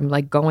for. I'm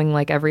like going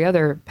like every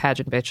other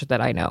pageant bitch that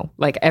I know.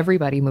 Like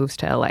everybody moves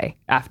to LA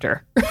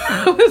after.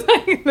 I was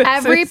like,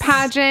 every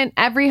pageant,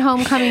 every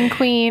homecoming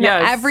queen,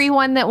 yes.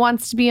 Everyone that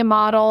wants to be a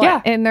model.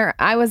 Yeah.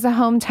 I was a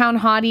hometown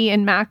hottie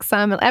in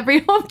Maxim.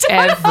 Every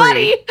hometown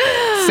hottie.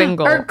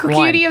 Single or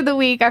cutie of the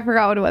week. I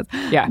forgot what it was.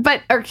 Yeah.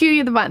 Or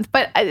cutie of the month.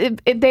 But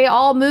they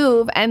all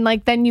move. And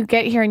like then you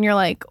get here and you're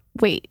like,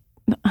 wait.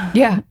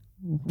 Yeah.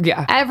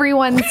 Yeah.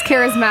 Everyone's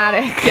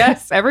charismatic.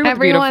 Yes. Everyone's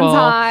beautiful.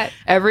 Hot.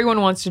 Everyone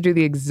wants to do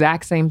the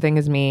exact same thing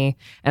as me.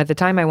 And at the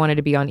time I wanted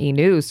to be on E!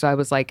 News. So I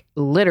was like,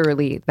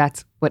 literally,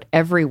 that's what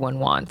everyone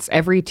wants.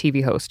 Every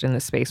TV host in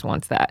this space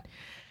wants that.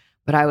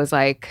 But I was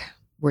like,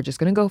 we're just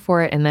going to go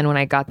for it. And then when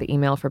I got the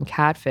email from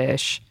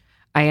Catfish,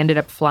 I ended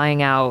up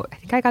flying out. I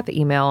think I got the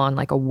email on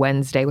like a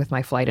Wednesday with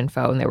my flight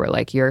info. And they were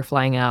like, you're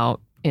flying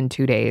out in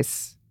 2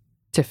 days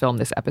to film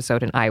this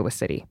episode in Iowa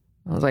City.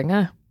 I was like,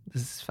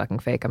 this is fucking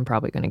fake. I'm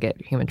probably going to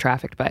get human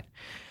trafficked, but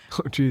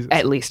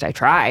at least I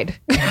tried.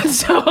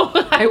 So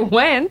I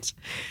went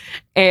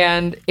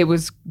and it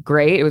was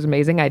great. It was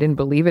amazing. I didn't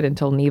believe it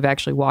until Neve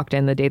actually walked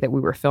in the day that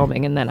we were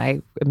filming. And then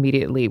I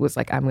immediately was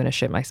like, I'm going to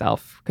shit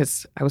myself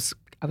because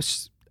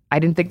I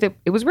didn't think that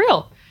it was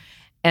real.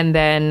 And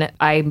then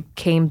I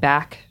came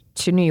back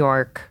to New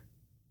York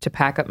to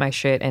pack up my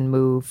shit and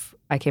move.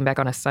 I came back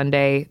on a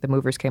Sunday. The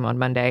movers came on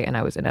Monday and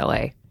I was in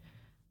LA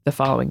the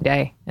following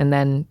day. And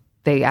then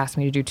they asked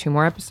me to do 2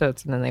 more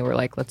episodes, and then they were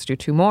like, let's do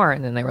 2 more.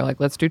 And then they were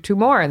like, let's do 2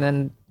 more. And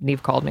then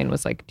Neve called me and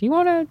was like, do you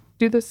want to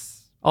do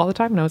this all the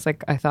time? And I was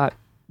like, I thought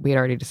we had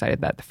already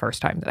decided that the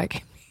first time that I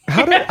came.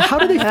 How do they figure how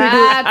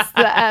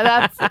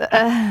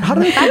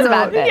do they figure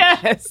out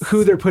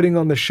who they're putting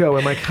on the show?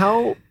 And like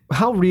how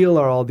real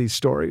are all these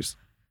stories?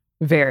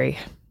 Very,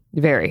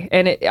 very.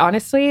 And it,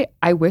 honestly,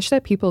 I wish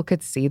that people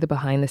could see the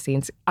behind the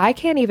scenes. I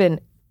can't even,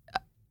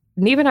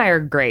 Neve and I are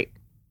great.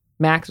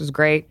 Max was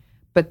great.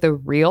 But the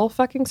real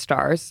fucking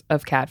stars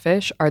of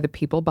Catfish are the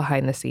people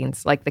behind the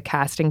scenes, like the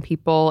casting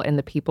people and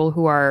the people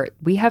who are,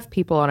 we have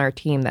people on our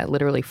team that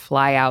literally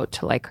fly out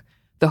to like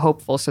the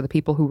hopefuls, so the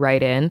people who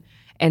write in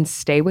and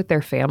stay with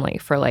their family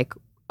for like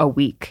a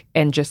week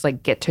and just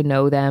like get to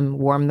know them,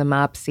 warm them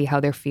up, see how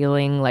they're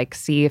feeling, like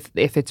see if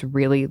it's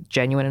really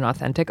genuine and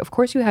authentic. Of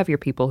course you have your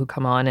people who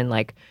come on and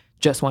like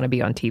just want to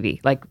be on TV.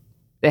 Like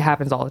it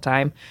happens all the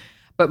time.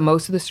 But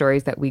most of the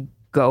stories that we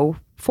go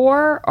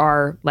for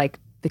are like,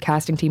 the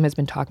casting team has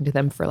been talking to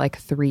them for like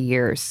 3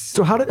 years.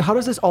 So how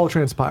does this all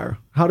transpire?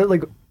 How did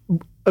like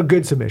a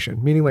good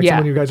submission, meaning like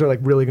someone you guys are like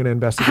really going to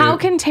investigate? How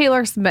can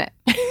Taylor submit?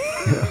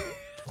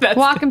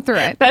 Walk him through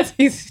it.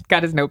 He's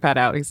got his notepad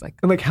out. He's like,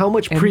 and like how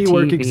much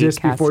pre-work exists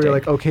before you're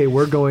like, okay,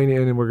 we're going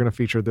in and we're going to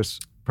feature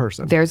this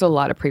person? There's a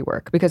lot of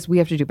pre-work because we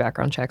have to do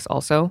background checks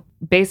also.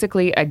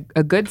 Basically,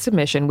 a good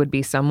submission would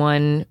be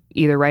someone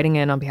either writing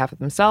in on behalf of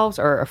themselves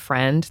or a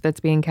friend that's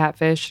being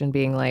catfished and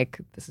being like,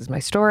 this is my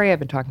story. I've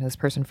been talking to this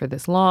person for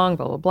this long,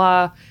 blah, blah,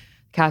 blah. The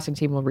casting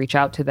team will reach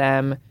out to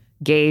them,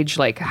 gauge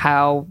like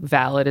how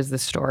valid is the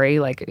story?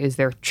 Like, is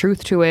there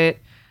truth to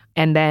it?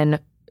 And then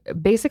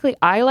basically,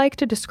 I like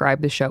to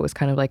describe the show as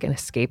kind of like an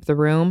escape the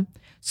room.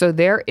 So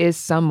there is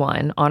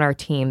someone on our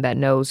team that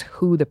knows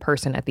who the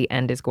person at the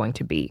end is going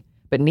to be.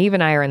 But Neve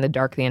and I are in the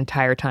dark the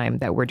entire time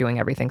that we're doing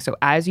everything. So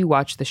as you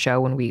watch the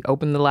show, when we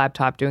open the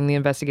laptop, doing the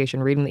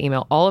investigation, reading the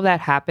email, all of that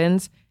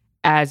happens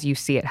as you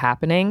see it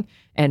happening,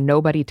 and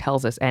nobody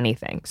tells us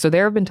anything. So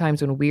there have been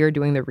times when we are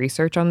doing the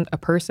research on a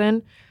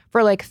person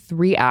for like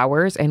 3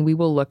 hours, and we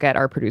will look at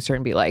our producer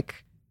and be like,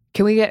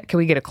 Can we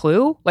get a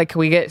clue? Like, can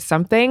we get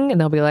something?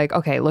 And they'll be like,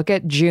 okay, look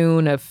at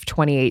June of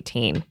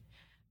 2018.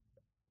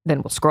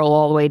 Then we'll scroll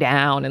all the way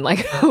down and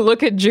like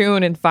look at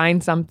June and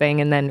find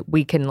something. And then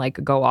we can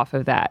like go off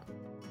of that.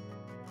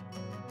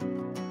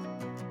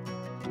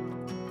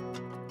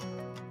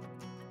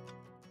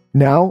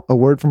 Now, a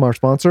word from our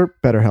sponsor,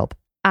 BetterHelp.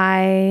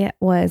 I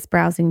was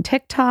browsing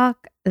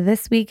TikTok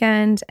this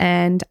weekend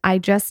and I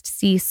just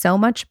see so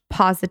much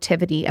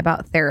positivity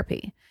about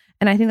therapy.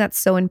 And I think that's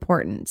so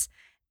important.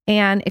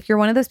 And if you're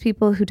one of those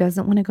people who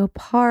doesn't want to go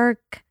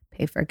park,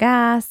 pay for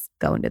gas,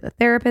 go into the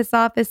therapist's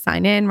office,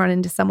 sign in, run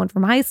into someone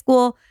from high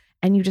school,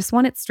 and you just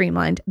want it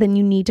streamlined, then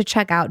you need to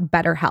check out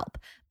BetterHelp.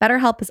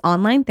 BetterHelp is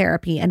online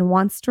therapy and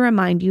wants to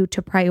remind you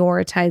to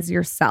prioritize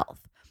yourself.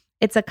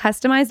 It's a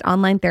customized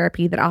online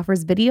therapy that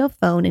offers video,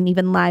 phone, and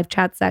even live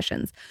chat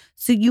sessions.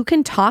 So you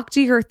can talk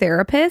to your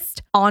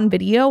therapist on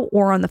video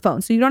or on the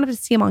phone. So you don't have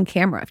to see them on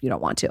camera if you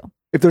don't want to.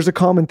 If there's a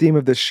common theme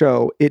of this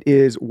show, it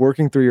is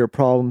working through your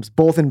problems,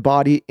 both in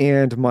body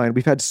and mind.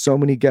 We've had so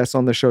many guests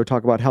on the show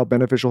talk about how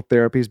beneficial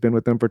therapy has been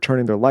with them for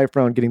turning their life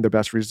around, getting their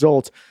best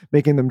results,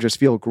 making them just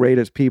feel great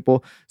as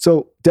people.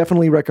 So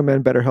definitely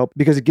recommend BetterHelp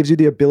because it gives you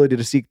the ability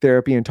to seek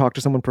therapy and talk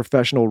to someone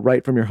professional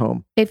right from your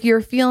home. If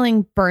you're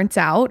feeling burnt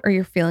out or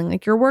you're feeling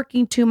like you're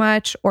working too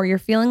much or you're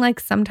feeling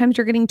like sometimes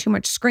you're getting too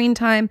much screen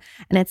time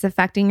and it's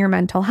affecting your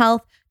mental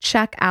health,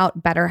 check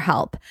out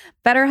BetterHelp.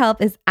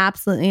 BetterHelp is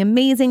absolutely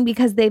amazing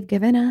because they've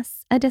given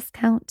us a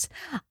discount.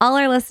 All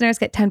our listeners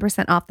get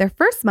 10% off their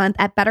first month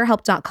at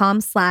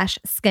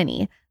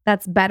betterhelp.com/skinny.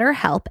 That's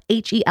BetterHelp,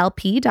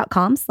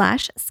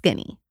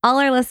 HELP.com/skinny. All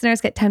our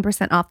listeners get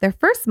 10% off their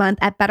first month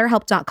at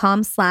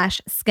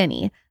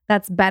betterhelp.com/skinny.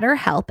 That's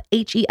BetterHelp,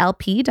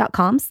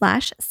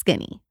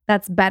 HELP.com/skinny.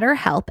 That's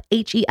BetterHelp,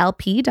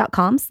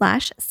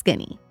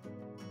 HELP.com/skinny.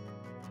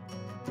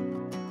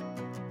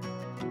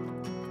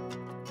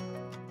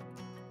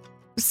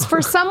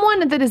 For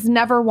someone that has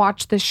never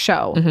watched this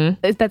show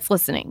that's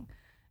listening,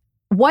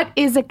 what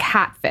is a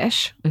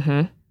catfish?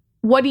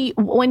 What do you,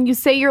 when you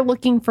say you're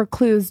looking for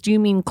clues, do you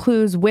mean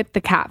clues with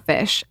the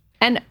catfish?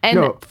 And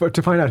no,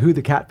 to find out who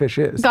the catfish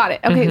is. Got it.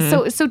 Okay,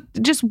 so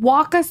just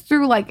walk us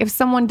through, like, if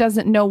someone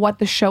doesn't know what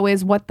the show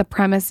is, what the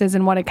premise is,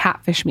 and what a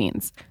catfish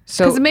means.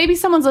 So because maybe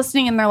someone's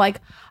listening and they're like,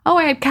 "Oh,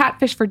 I had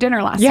catfish for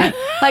dinner last night."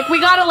 Like, we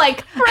gotta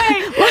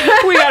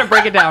we gotta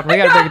break it down.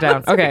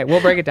 Okay, we'll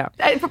break it down.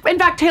 In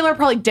fact, Taylor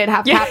probably did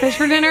have catfish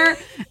for dinner.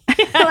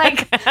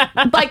 like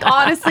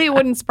honestly, it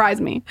wouldn't surprise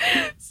me.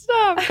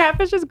 Stop.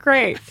 Catfish is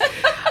great.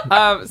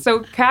 So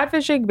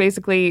catfishing,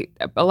 basically,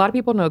 a lot of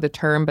people know the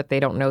term, but they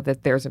don't know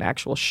that there's an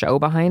actual show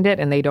behind it,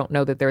 and they don't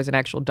know that there's an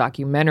actual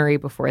documentary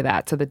before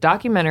that. So the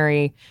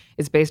documentary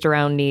is based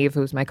around Neve,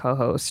 who's my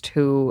co-host,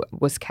 who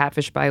was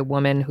catfished by a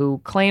woman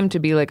who claimed to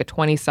be like a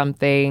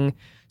 20-something,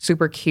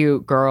 super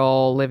cute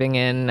girl living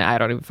in, I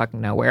don't even fucking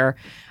know where,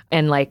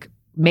 and like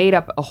made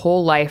up a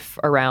whole life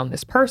around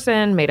this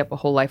person, made up a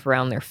whole life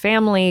around their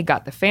family,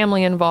 got the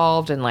family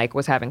involved, and like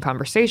was having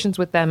conversations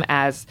with them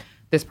as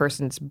this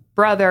person's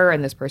brother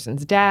and this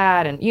person's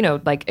dad. And, you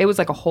know, like it was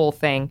like a whole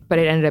thing. But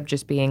it ended up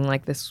just being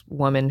like this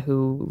woman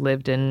who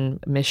lived in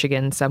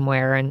Michigan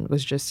somewhere and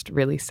was just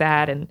really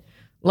sad and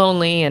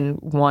lonely and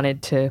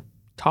wanted to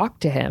talk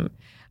to him.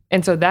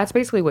 And so that's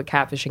basically what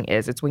catfishing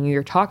is. It's when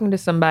you're talking to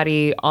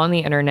somebody on the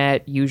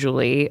internet,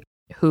 usually,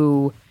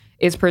 who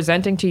is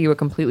presenting to you a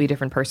completely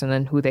different person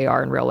than who they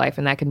are in real life.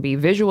 And that can be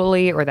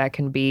visually or that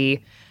can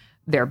be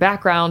their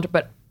background.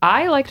 But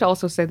I like to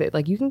also say that,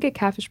 like, you can get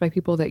catfished by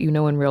people that you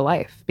know in real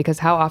life, because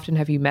how often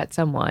have you met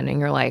someone and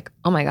you're like,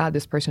 oh my God,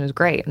 this person is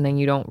great. And then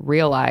you don't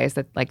realize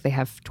that, like, they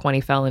have 20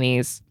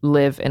 felonies,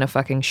 live in a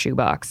fucking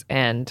shoebox,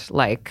 and,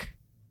 like,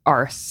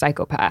 are a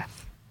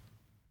psychopath.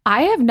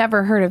 I have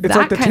never heard of It's that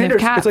like the kind Tinder,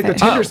 of catfish. It's like the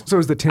Tinder. So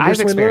is the Tinder I've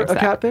swindler experienced a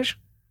that. catfish?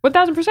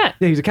 1,000%.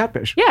 Yeah, he's a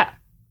catfish. Yeah,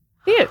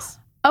 he is.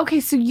 Okay,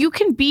 so you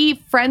can be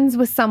friends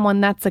with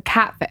someone that's a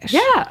catfish.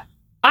 Yeah.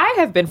 I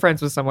have been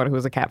friends with someone who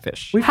was a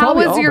catfish. We've How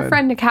probably was all your been.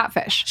 friend a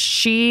catfish?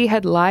 She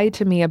had lied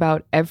to me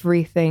about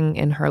everything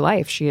in her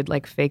life. She had,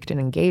 like, faked an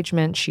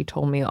engagement. She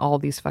told me all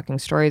these fucking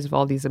stories of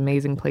all these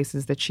amazing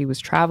places that she was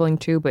traveling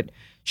to, but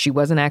she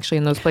wasn't actually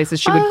in those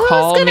places. She would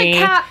call Who's me.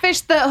 gonna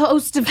catfish the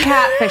host of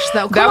Catfish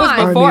though? That was Come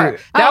on. before. I mean-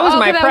 That was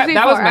my okay, prep.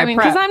 That was before. my I mean,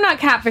 prep. because I'm not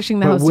catfishing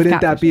the But host wouldn't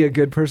of that Catfish. be a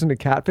good person to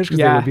catfish? Because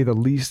they Yeah. would be the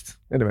least.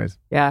 Anyways.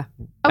 Yeah.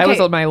 That Okay.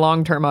 was my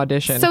long-term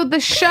audition. So the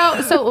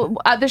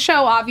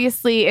show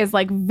obviously is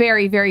like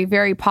very, very,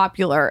 very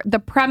popular. The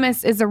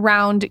premise is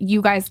around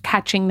you guys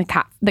catching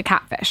the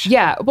catfish.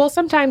 yeah. Well,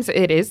 sometimes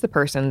it is the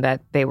person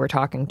that they were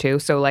talking to.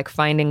 So, like,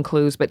 finding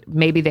clues, but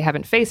maybe they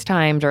haven't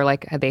FaceTimed or,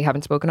 like, they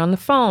haven't spoken on the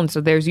phone.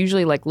 So there's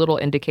usually, like, little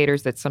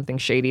indicators that something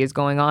shady is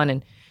going on.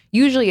 And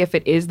usually if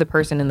it is the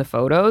person in the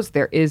photos,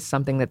 there is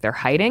something that they're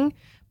hiding,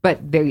 but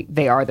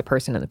they are the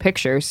person in the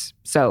pictures.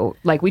 So,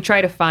 like, we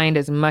try to find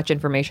as much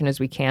information as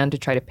we can to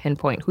try to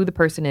pinpoint who the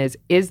person is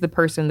the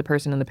person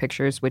in the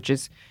pictures, which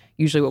is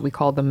usually what we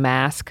call the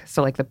mask.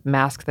 So, like, the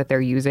mask that they're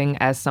using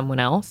as someone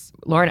else.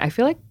 Lauren, I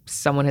feel like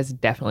someone has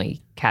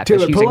definitely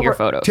catfished using your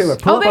photos. Taylor,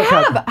 pull Oh, up they our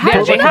have. cat- How Yeah, did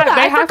you they know have- that?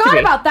 they I have to forgot be.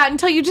 about that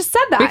until you just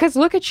said that. Because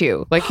look at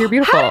you. Like, you're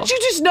beautiful. How did you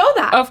just know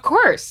that? Of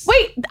course.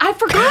 Wait, I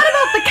forgot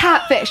about the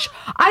catfish.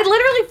 I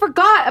literally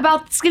forgot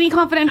about Skinny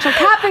Confidential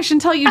Catfish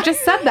until you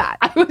just said that.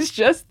 I was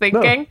just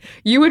thinking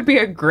you would be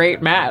a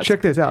great match.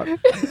 Check this out.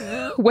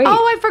 Wait.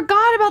 Oh, I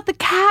forgot about the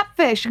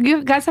catfish.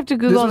 You guys have to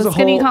Google was the a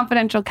Skinny whole-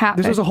 Confidential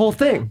Catfish. This was a whole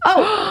thing.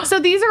 Oh, so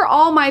these are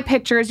all my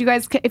pictures. You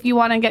guys, if you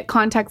want to get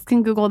context,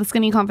 can Google the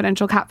Skinny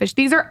Confidential Catfish.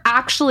 These are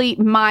actually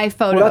my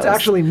photos. Well, that's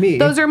actually me.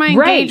 Those are my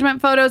Right.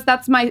 engagement photos.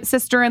 That's my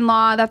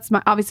sister-in-law. That's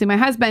obviously my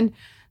husband.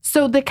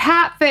 So the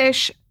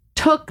catfish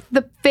took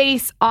the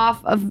face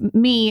off of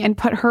me and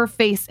put her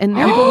face in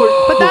there.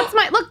 But that's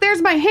look,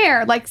 there's my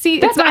hair. Like, see,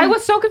 That's, it's my, I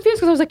was so confused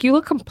because I was like, you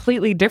look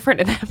completely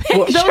different in that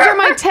picture. those are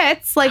my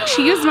tits. Like,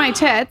 she used my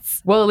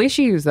tits. Well, at least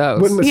she used those.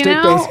 Wouldn't mistake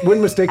know, those.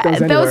 Wouldn't mistake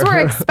those anywhere. Those were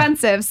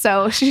expensive,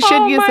 so she should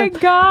oh use my them.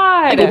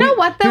 God. You know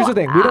what, though? Here's the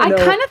thing, we don't I know-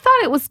 kind of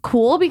thought it was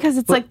cool because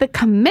it's like the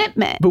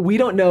commitment. But we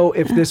don't know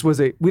if this was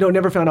we don't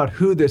never found out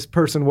who this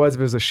person was.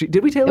 If it was a she.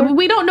 Did we, Taylor?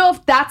 We don't know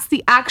if that's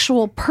the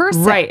actual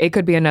person. Right. It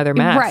could be another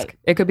mask. Right.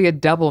 It could be a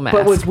double mask.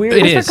 But what's weird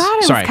It I is. forgot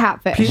it Sorry. was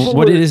catfish. People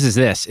What were- it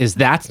is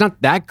that's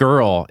not that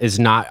girl is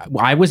not.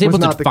 I was able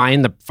not to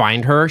the-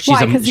 find her. She's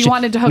Why? 'Cause you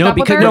wanted to hook no, up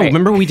with because her? no. Right.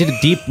 Remember we did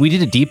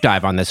a deep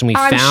dive on this and we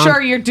I'm found.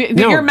 sure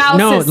your mouse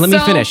is let me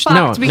so finish. fucked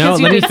No, because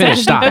you let me just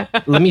finish. said-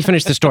 Stop. Let me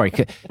finish the story.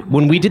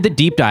 When we did the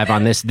deep dive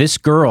on this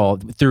girl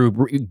through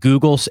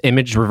Google's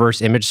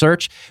reverse image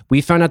search,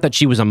 we found out that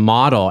she was a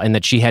model and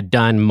that she had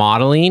done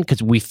modeling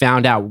because we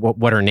found out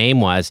what her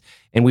name was.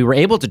 And we were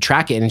able to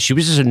track it, and she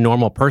was just a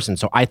normal person.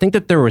 So I think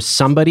that there was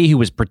somebody who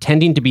was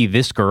pretending to be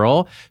this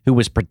girl who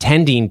was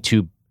pretending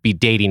to be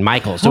dating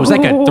Michael. So it was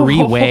like a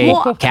three-way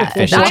Well,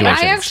 catfish I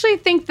situation. actually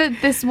think that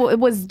this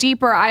was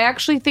deeper. I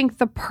actually think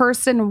the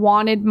person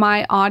wanted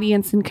my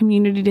audience and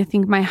community to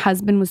think my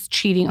husband was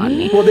cheating on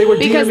me. Well, they were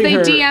because DMing they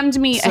her DM'd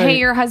me, saying- "Hey,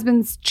 your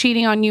husband's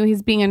cheating on you.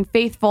 He's being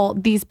unfaithful."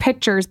 These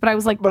pictures, but I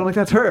was like, But I'm like,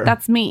 that's her.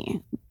 "That's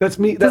me." That's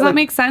me. Does that like,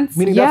 make sense?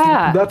 Meaning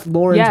Yeah. that's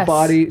Lauren's Yes.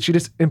 body. She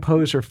just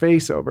imposed her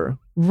face over.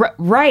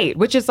 Right.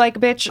 Which is like,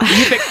 bitch,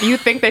 you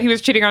think that he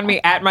was cheating on me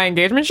at my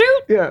engagement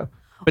shoot? Yeah.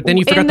 But then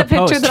you forgot in the the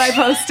post. picture that I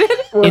posted.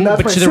 Well, And-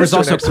 that's but my there was sister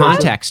also next to her.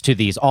 context to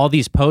these. All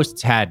these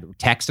posts had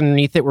text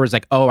underneath it where it's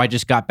like, oh, I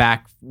just got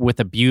back with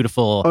a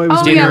beautiful Oh, it was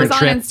Oh, dinner yeah, it and was on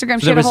trip. Instagram.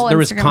 She So had a whole there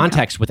was Instagram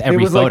context with It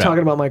every was photo. like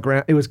talking about my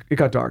it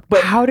got dark.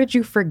 But How did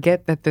you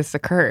forget that this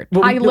occurred?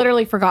 well, I no,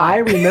 literally forgot. I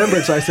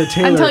remembered, so I said,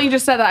 Taylor. Until you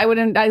just said that,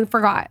 I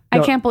forgot. I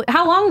No. can't believe.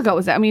 How long ago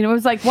was it? I mean, it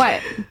was like what?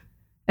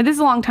 This is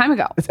a long time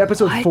ago. It's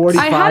episode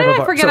 45. How did of I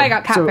our- forget I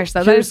got catfish though?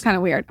 That here's- is kind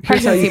of weird.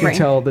 Here's how Pregnancy you can brain.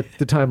 tell the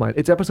timeline.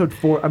 It's episode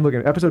 4. I'm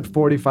looking at episode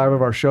 45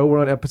 of our show. We're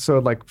on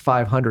episode like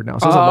 500 now.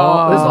 So it's a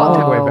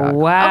long way back.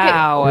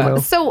 Wow. You know?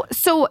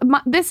 So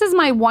this is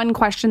my one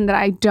question that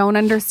I don't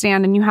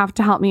understand, and you have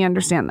to help me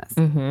understand this.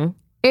 Mm-hmm.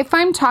 If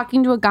I'm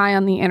talking to a guy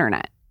on the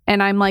internet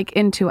and I'm like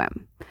into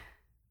him,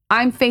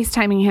 I'm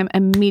FaceTiming him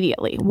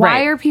immediately.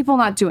 Why Right. are people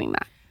not doing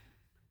that?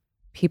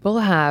 People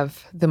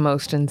have the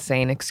most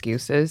insane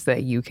excuses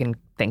that you can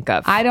think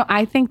of.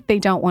 I think they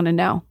don't want to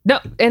know. No,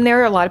 and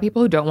there are a lot of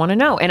people who don't want to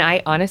know. And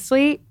I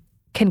honestly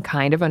can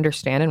kind of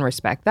understand and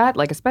respect that.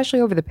 Like,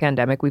 especially over the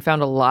pandemic, we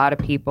found a lot of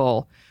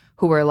people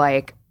who were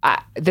like,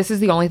 this is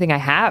the only thing I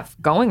have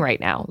going right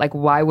now. Like,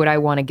 why would I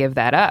want to give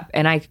that up?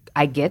 And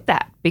I get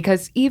that,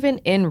 because even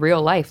in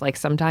real life, like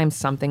sometimes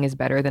something is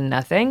better than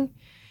nothing.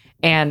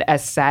 And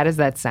as sad as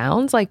that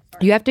sounds, like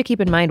you have to keep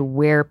in mind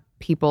where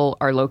people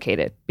are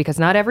located, because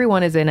not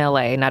everyone is in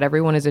LA, not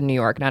everyone is in New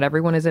York, not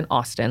everyone is in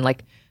Austin.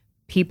 Like,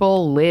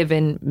 people live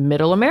in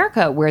middle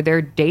America where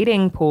their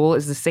dating pool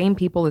is the same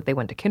people that they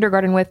went to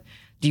kindergarten with.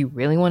 Do you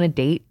really want to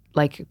date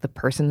like the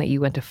person that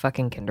you went to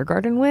fucking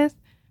kindergarten with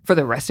for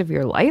the rest of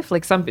your life?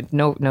 Like,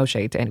 no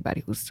shade to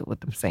anybody who's still with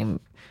the same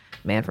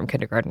man from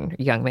kindergarten,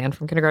 young man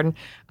from kindergarten.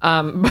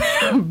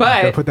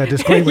 But put that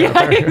disclaimer out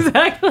there.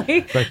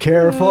 Exactly. But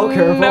careful.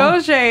 No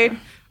shade.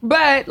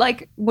 But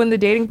like, when the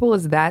dating pool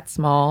is that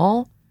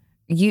small,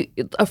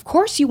 of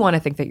course you want to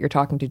think that you're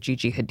talking to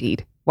Gigi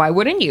Hadid. Why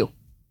wouldn't you?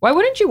 Why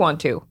wouldn't you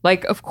want to?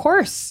 Like, of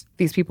course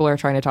these people are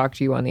trying to talk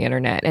to you on the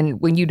internet. And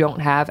when you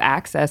don't have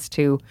access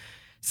to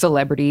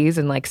celebrities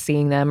and like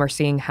seeing them or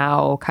seeing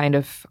how kind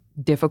of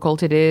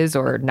difficult it is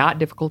or not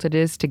difficult it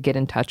is to get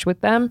in touch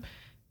with them,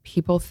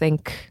 people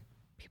think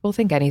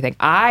anything.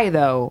 I,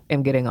 though,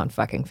 am getting on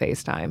fucking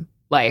FaceTime.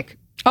 Like,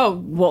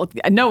 oh, well,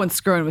 no one's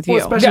screwing with you.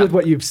 Well, especially with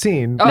what you've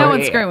seen. No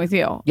one's screwing with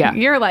you. Yeah.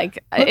 You're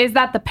like, is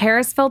that the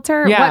Paris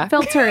filter? Yeah. What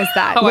filter is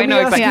that? Oh, I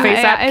know. It's like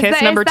face app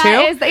kiss number 2.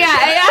 Is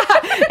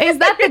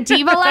that the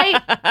diva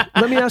light?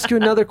 Let me ask you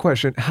another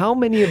question. How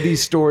many of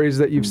these stories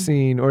that you've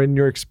seen or in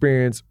your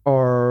experience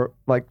are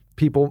like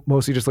people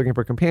mostly just looking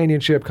for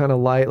companionship, kind of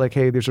light, like,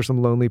 hey, these are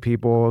some lonely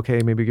people. Okay,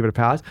 maybe give it a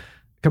pass,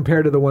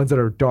 compared to the ones that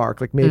are dark?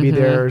 Like maybe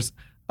there's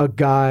a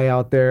guy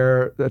out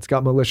there that's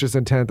got malicious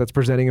intent that's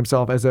presenting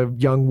himself as a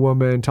young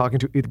woman talking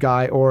to a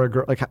guy or a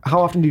girl. Like,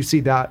 how often do you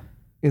see that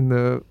in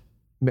the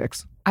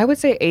mix? I would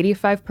say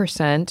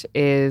 85%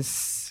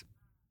 is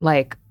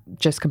like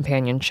just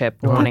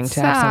companionship, wanting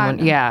to have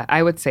someone. Yeah,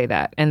 I would say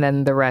that. And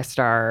then the rest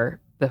are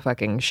the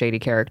fucking shady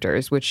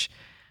characters, which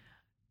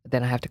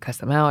then I have to cuss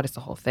them out. It's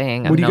the whole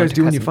thing. What do you guys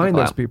do when you find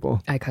those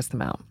people? I cuss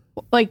them out.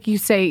 Like, you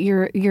say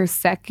you're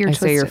sick, you're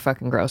twisted. I say you're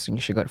fucking gross and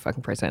you should go to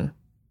fucking prison.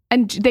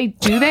 And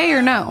do they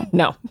or no?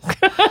 No.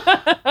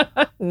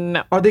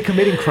 No. Are they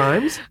committing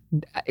crimes?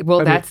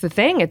 Well, that's the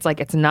thing. It's like,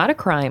 it's not a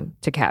crime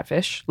to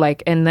catfish.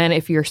 Like, and then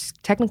if you're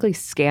technically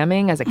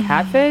scamming as a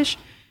catfish,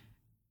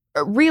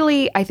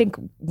 really, I think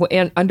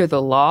under the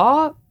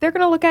law, they're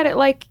going to look at it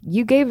like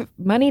you gave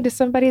money to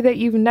somebody that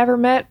you've never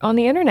met on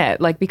the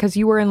internet, like because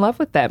you were in love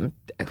with them.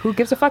 Who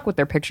gives a fuck what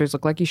their pictures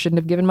look like? You shouldn't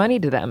have given money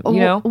to them, you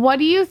know? What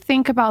do you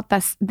think about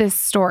this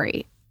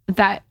story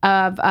that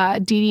of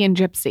Dee Dee and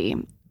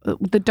Gypsy?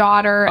 The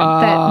daughter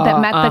that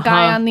met the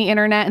guy on the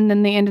internet, and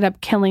then they ended up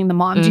killing the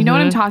mom. Do you know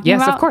what I'm talking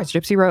about? Yes, of course.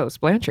 Gypsy Rose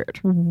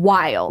Blanchard.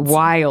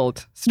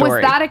 Wild story.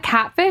 Was that a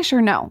catfish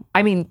or no?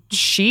 I mean,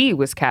 she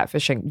was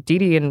catfishing. Dee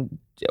Dee and,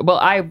 well,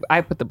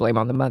 I put the blame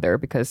on the mother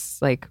because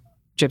like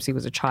Gypsy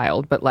was a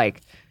child, but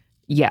like,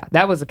 yeah,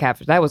 that was a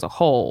catfish. That was a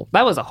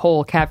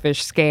whole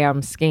catfish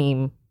scam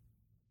scheme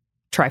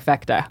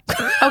trifecta.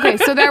 Okay,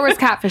 so there was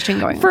catfishing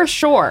going on. For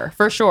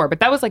sure.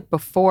 But that was like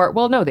before,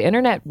 well, no, the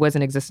internet was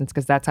in existence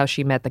because that's how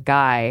she met the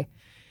guy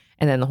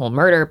and then the whole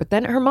murder. But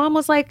then her mom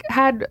was like,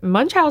 had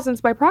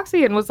Munchausen's by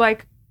proxy and was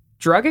like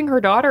drugging her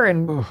daughter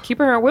and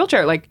keeping her in a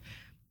wheelchair. Like,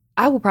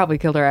 I will probably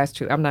kill their ass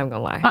too. I'm not even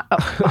gonna lie.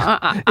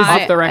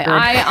 Off the record.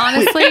 I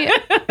honestly...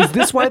 Is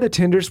this why the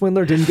Tinder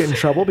swindler didn't get in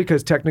trouble?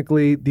 Because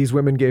technically these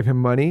women gave him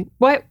money?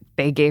 What?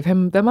 They gave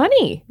him the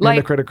money. And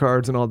the credit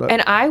cards and all that.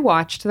 And I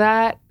watched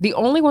that. The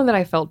only one that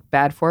I felt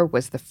bad for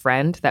was the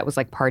friend that was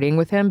like partying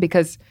with him,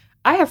 because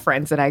I have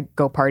friends that I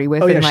go party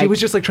with. Oh yeah, and, she was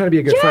just like trying to be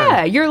a good friend.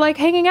 Yeah, you're like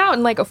hanging out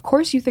and like, of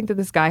course you think that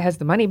this guy has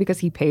the money because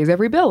he pays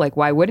every bill. Like,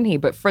 why wouldn't he?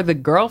 But for the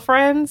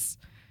girlfriends...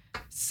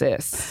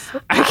 sis,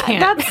 I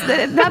can't.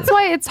 That's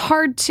why it's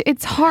hard.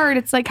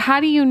 It's like, how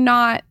do you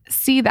not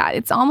see that?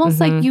 It's almost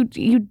like you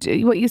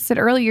what you said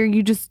earlier.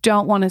 You just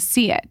don't want to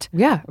see it.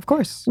 Yeah, of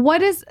course.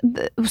 What is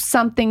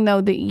something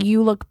though that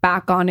you look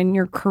back on in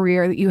your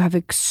career that you have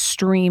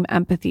extreme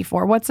empathy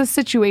for? What's a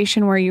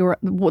situation where you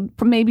were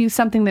maybe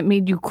something that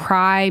made you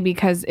cry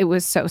because it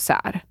was so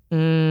sad?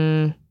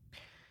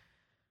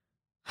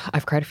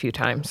 I've cried a few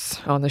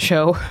times on the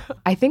show.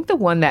 I think the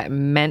one that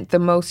meant the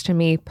most to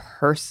me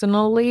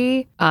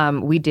personally,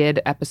 we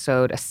did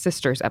a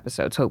sisters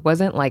episode. So it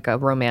wasn't like a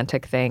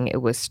romantic thing.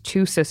 It was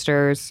two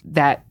sisters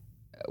that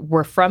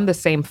were from the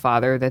same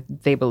father that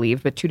they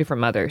believed, but two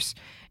different mothers.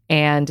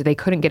 And they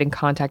couldn't get in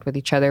contact with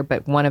each other,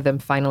 but one of them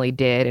finally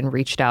did and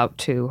reached out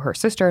to her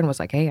sister and was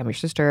like, hey, I'm your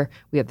sister.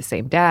 We have the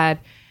same dad.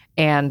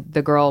 And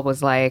the girl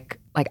was like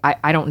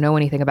I don't know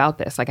anything about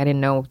this. Like, I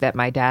didn't know that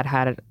my dad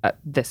had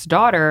this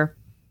daughter.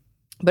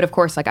 But of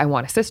course, like, I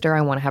want a sister. I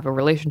want to have a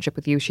relationship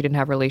with you. She didn't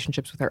have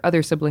relationships with her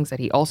other siblings that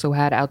he also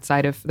had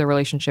outside of the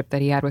relationship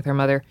that he had with her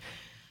mother.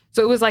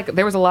 So it was like,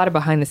 there was a lot of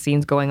behind the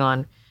scenes going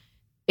on.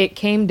 It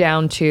came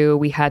down to,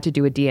 we had to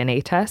do a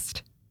DNA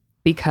test.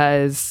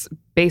 because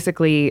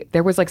basically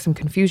there was like some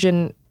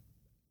confusion.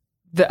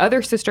 The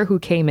other sister who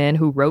came in,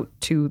 who wrote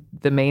to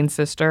the main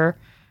sister,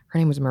 her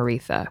name was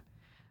Maritha,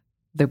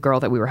 the girl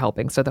that we were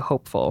helping, so the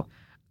hopeful.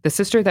 The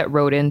sister that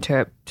wrote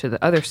into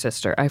the other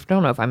sister, I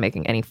don't know if I'm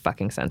making any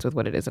fucking sense with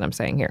what it is that I'm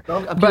saying here.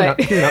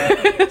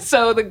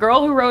 So the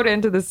girl who wrote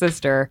into the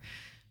sister,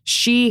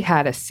 she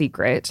had a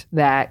secret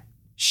that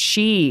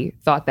she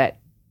thought that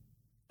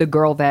the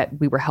girl that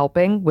we were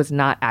helping was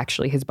not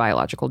actually his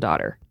biological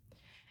daughter,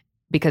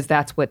 because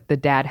that's what the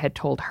dad had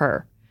told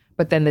her.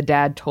 But then the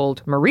dad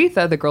told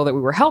Maritha, the girl that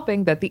we were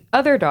helping, that the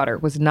other daughter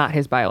was not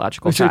his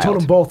biological child. So he told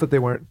them both that they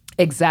weren't.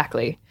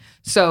 Exactly.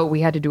 So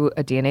we had to do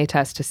a DNA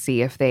test to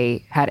see if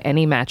they had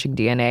any matching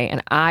DNA.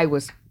 And I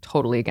was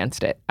totally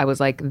against it. I was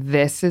like,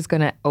 this is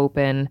going to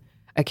open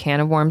a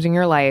can of worms in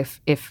your life.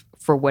 If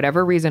for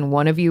whatever reason,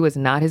 one of you is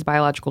not his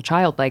biological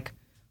child, like,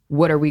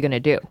 what are we going to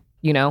do?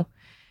 You know?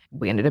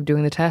 We ended up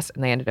doing the test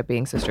and they ended up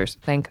being sisters.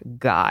 Thank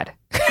God.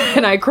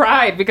 And I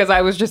cried because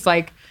I was just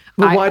like,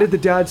 well, why did the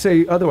dad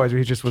say otherwise? Or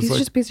he just was he's like,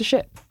 just a piece of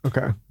shit.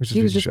 Okay.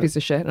 He was just a piece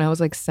of shit. And I was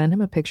like, send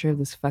him a picture of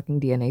this fucking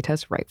DNA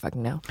test right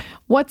fucking now.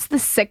 What's the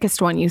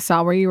sickest one you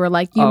saw where you were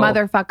like, you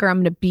motherfucker, I'm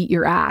going to beat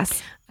your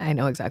ass? I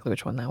know exactly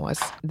which one that was.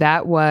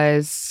 That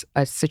was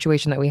a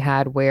situation that we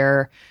had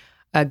where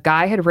a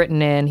guy had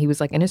written in, he was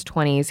like in his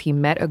 20s. He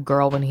met a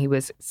girl when he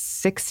was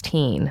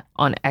 16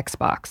 on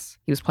Xbox.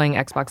 He was playing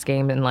Xbox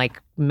game and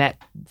like met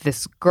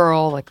this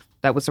girl like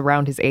that was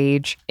around his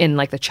age in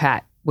like the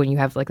chat. When you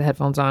have like the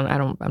headphones on,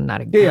 I'm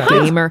not a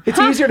gamer. It's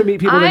easier to meet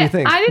people than you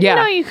think. I didn't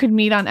know you could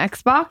meet on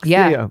Xbox.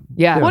 Yeah.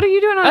 What are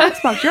you doing on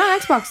Xbox? You're on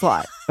Xbox a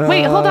lot.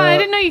 Wait, hold on. I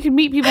didn't know you could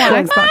meet people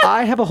on Xbox.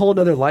 I have a whole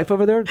nother life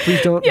over there.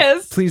 Please don't.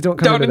 Please don't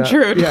come into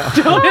intrude. That.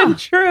 Yeah. Don't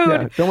intrude.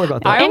 Yeah, don't worry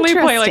about that. I only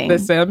play like The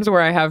Sims where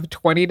I have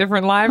 20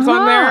 different lives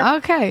on there.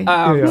 Okay.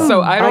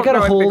 So I don't got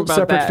know a whole about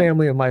separate that.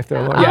 family in life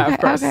there. Lauren. Yeah, of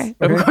course. Okay.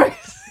 Of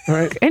course. All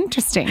right.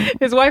 Interesting.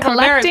 His wife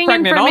collecting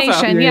pregnant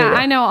information. also. Yeah,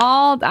 I know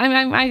all. I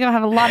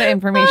have a lot of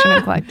information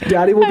I'm collecting.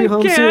 Daddy will be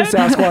home soon.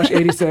 Sasquatch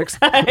 86.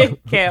 I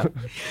can't.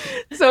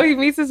 So he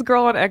meets this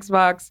girl on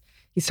Xbox.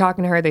 He's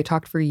talking to her. They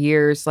talked for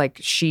years. Like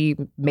she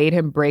made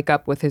him break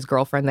up with his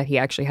girlfriend that he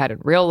actually had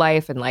in real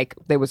life. And like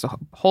there was a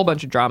whole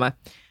bunch of drama.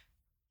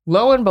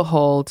 Lo and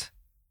behold,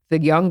 the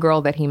young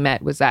girl that he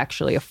met was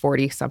actually a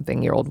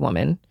 40-something-year-old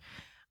woman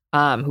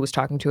who was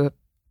talking to a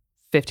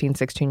 15,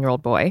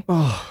 16-year-old boy.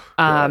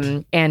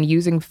 And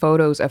using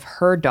photos of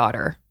her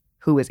daughter,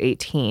 who was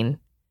 18,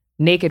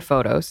 naked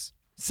photos,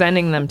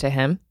 sending them to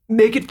him.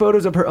 Naked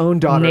photos of her own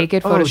daughter.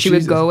 Naked photos. She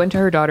would go into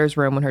her daughter's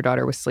room when her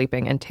daughter was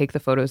sleeping and take the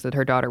photos that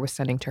her daughter was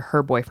sending to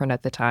her boyfriend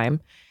at the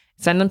time,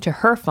 send them to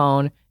her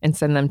phone, and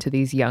send them to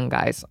these young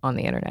guys on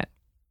the internet,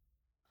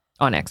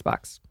 on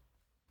Xbox.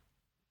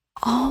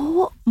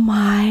 Oh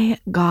my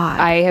God.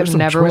 I have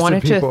never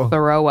wanted to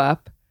throw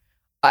up.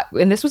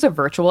 And this was a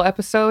virtual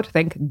episode,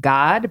 thank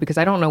God, because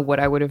I don't know what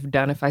I would have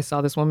done if I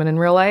saw this woman in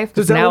real life.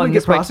 Does that woman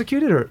get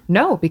prosecuted? Or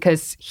no,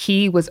 because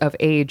he was of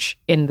age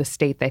in the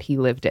state that he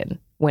lived in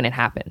when it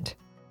happened.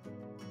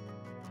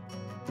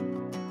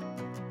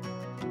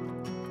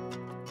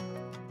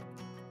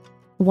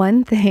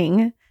 One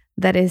thing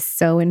that is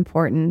so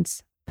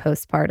important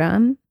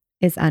postpartum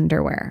is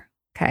underwear,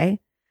 okay?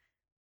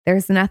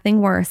 There's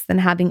nothing worse than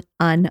having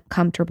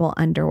uncomfortable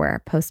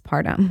underwear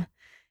postpartum.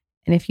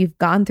 And if you've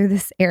gone through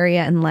this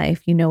area in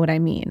life, you know what I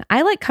mean.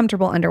 I like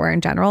comfortable underwear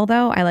in general,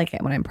 though. I like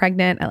it when I'm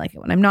pregnant. I like it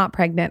when I'm not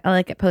pregnant. I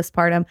like it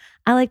postpartum.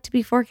 I like to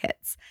be for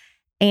kids.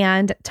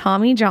 And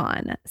Tommy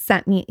John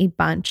sent me a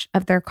bunch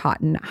of their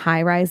cotton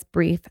high-rise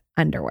brief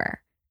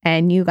underwear.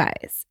 And you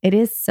guys, it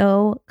is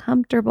so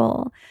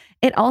comfortable.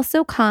 It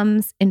also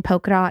comes in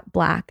polka dot,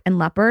 black, and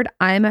leopard.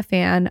 I'm a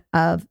fan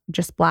of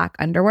just black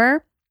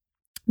underwear.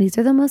 These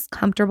are the most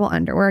comfortable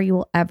underwear you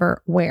will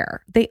ever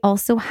wear. They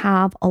also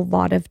have a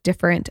lot of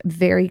different,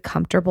 very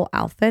comfortable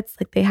outfits.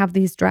 Like they have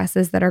these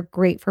dresses that are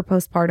great for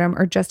postpartum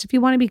or just if you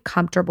want to be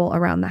comfortable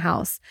around the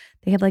house.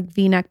 They have like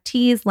V-neck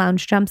tees,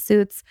 lounge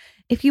jumpsuits.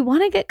 If you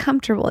want to get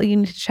comfortable, you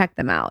need to check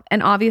them out.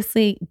 And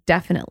obviously,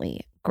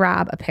 definitely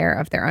grab a pair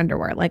of their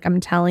underwear. Like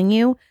I'm telling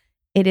you,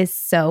 it is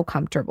so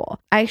comfortable.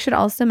 I should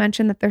also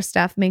mention that their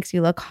stuff makes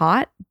you look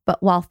hot,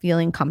 but while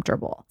feeling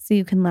comfortable. So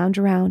you can lounge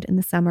around in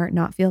the summer,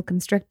 not feel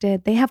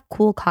constricted. They have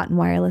cool cotton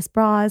wireless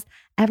bras.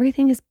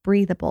 Everything is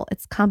breathable.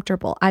 It's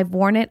comfortable. I've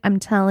worn it. I'm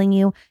telling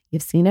you,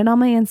 you've seen it on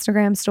my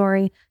Instagram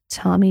story,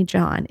 Tommy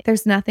John.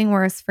 There's nothing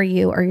worse for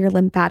you or your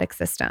lymphatic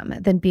system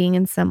than being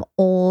in some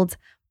old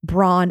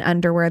brawn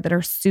underwear that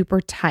are super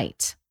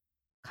tight.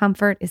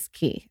 Comfort is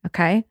key,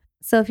 okay?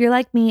 So if you're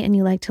like me and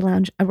you like to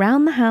lounge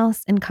around the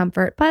house in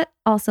comfort, but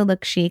also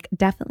look chic,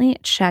 definitely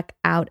check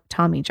out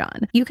Tommy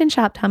John. You can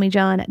shop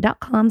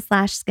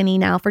TommyJohn.com/skinny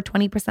now for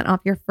 20% off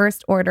your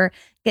first order.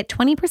 Get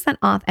 20%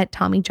 off at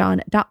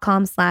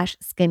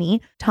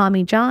TommyJohn.com/skinny,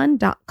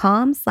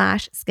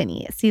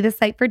 TommyJohn.com/skinny. See the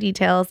site for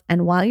details.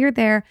 And while you're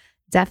there,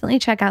 definitely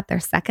check out their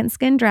second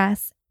skin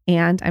dress.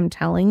 And I'm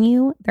telling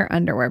you, their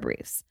underwear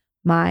briefs.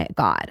 My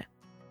God.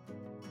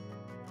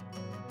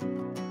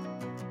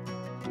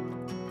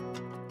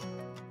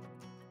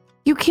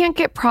 You can't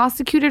get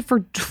prosecuted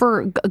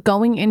for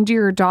going into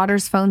your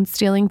daughter's phone,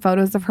 stealing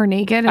photos of her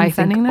naked and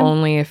sending them?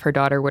 Only if her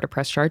daughter would have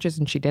pressed charges,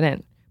 and she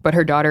didn't. But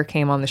her daughter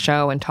came on the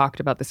show and talked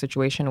about the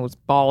situation and was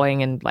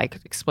bawling and like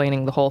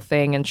explaining the whole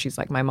thing. And she's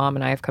like, my mom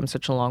and I have come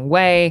such a long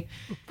way.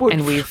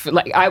 And we've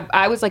like,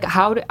 I was like,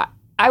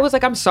 I was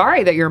like, I'm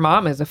sorry that your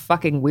mom is a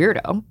fucking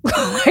weirdo.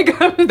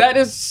 Like, that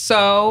is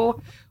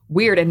so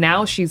weird. And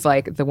now she's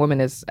like, the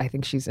woman is, I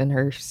think she's in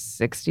her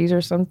 60s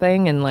or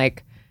something. And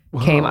like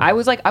I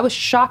was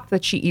shocked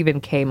that she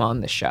even came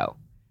on the show.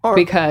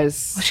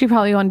 Because she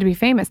probably wanted to be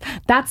famous.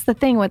 That's the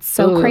thing. What's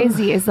so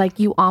crazy is like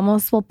you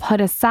almost will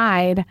put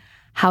aside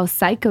how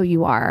psycho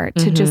you are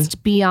to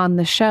just be on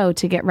the show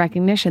to get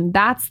recognition.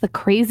 That's the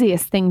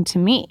craziest thing to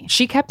me.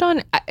 She kept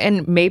on,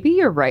 and maybe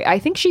you're right. I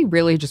think she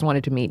really just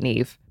wanted to meet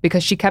Neve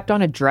because she kept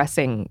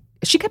addressing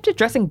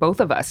both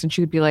of us. And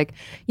she would be like,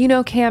 you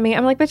know, Kamie,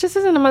 I'm like, but this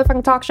isn't a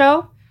motherfucking talk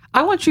show.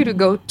 I want you to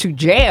go to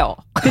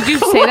jail. Did you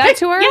say that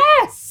to her?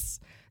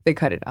 Yes. They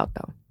cut it out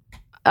though.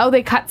 Oh,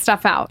 they cut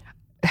stuff out.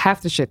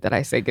 Half the shit that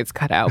I say gets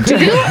cut out. Do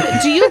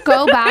you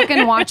go back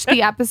and watch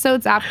the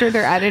episodes after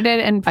they're edited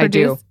and produced?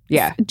 I do.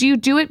 Yeah. Do you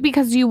do it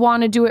because you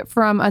want to do it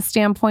from a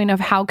standpoint of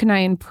how can I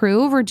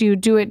improve, or do you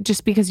do it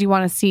just because you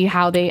want to see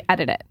how they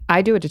edit it?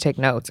 I do it to take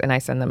notes and I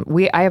send them.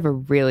 I have a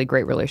really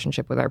great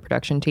relationship with our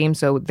production team.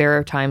 So there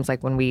are times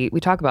like when we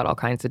talk about all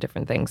kinds of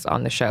different things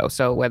on the show.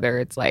 So whether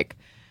it's like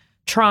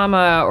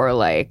trauma or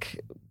like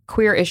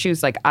queer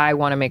issues, like I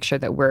want to make sure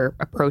that we're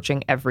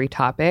approaching every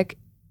topic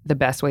the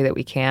best way that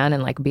we can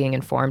and like being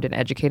informed and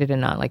educated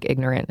and not like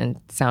ignorant and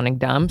sounding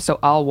dumb. So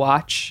I'll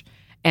watch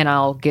and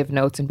I'll give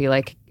notes and be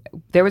like,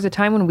 there was a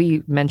time when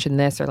we mentioned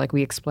this or like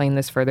we explained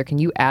this further. Can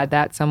you add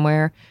that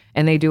somewhere?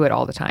 And they do it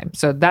all the time.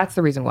 So that's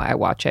the reason why I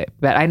watch it.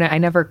 But I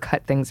never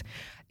cut things.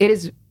 It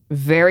is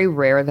very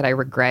rare that I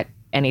regret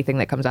anything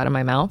that comes out of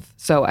my mouth.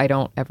 So I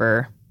don't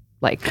ever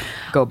like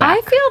go back.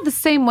 I feel the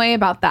same way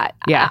about that.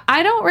 Yeah.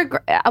 I don't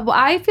regret.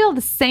 I feel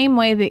the same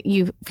way that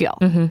you feel.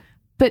 Mm-hmm.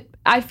 But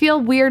I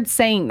feel weird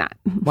saying that.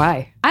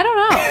 Why? I don't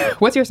know.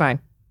 What's your sign?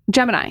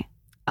 Gemini.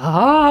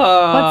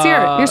 Oh. What's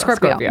your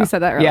Scorpio? You said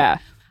that earlier. Yeah.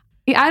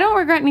 I don't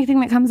regret anything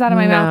that comes out of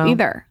my mouth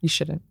either. You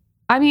shouldn't.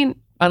 I mean,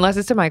 unless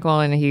it's to Michael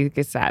and he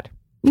gets sad.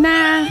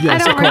 Nah,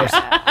 yes, I don't regret.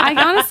 I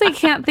honestly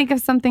can't think of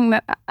something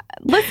that,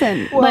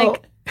 listen, no.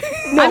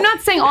 I'm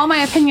not saying all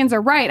my opinions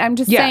are right. I'm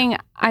just saying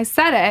I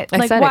said it.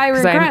 Why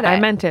regret it? I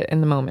meant it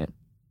in the moment.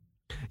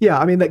 Yeah,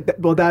 I mean, I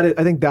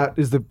think that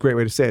is the great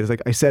way to say it. It's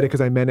like, I said it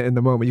because I meant it in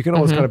the moment. You can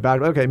always kind of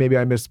back, okay, maybe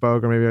I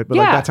misspoke, or maybe, but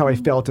like, that's how I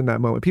felt in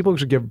that moment. People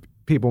should give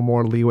people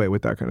more leeway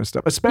with that kind of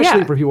stuff,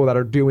 especially for people that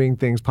are doing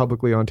things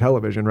publicly on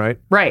television, right?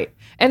 Right.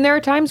 And there are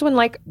times when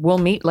like we'll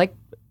meet, like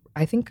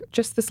I think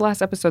just this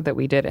last episode that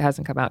we did, it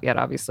hasn't come out yet,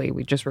 obviously.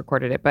 We just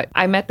recorded it, but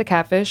I met the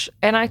Catfish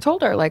and I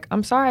told her, like,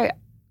 I'm sorry,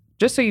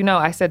 just so you know,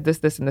 I said this,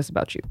 and this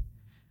about you.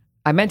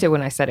 I meant it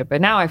when I said it,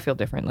 but now I feel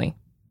differently.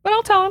 But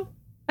I'll tell him.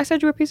 I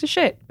said you're a piece of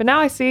shit, but now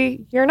I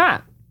see you're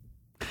not.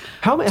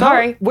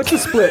 Sorry. What's the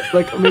split?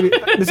 Like, maybe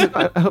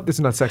I hope this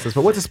is not sexist,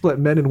 but what's the split?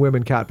 Men and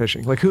women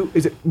catfishing? Like, who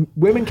is it?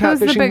 Women catfishing?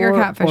 Who's the bigger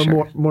more, catfisher?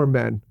 or more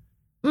men?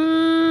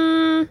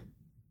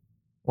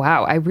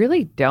 Wow, I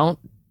really don't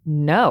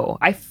know.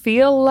 I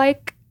feel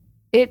like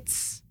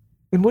it's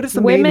and what is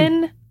the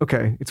women?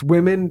 Okay, it's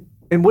women.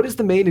 And what is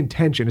the main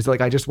intention? Is it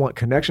like, I just want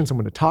connection,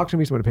 someone to talk to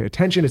me, someone to pay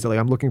attention? Is it like,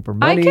 I'm looking for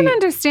money? I can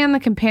understand the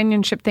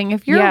companionship thing.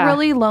 If you're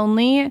really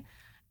lonely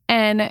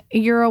and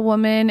you're a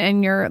woman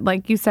and you're,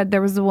 like you said,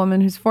 there was a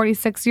woman who's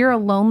 46, you're a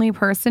lonely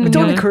person. But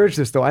don't encourage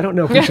this, though. I don't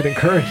know if we should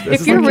encourage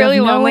this. If you're really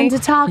lonely, to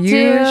talk you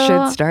to.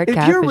 should start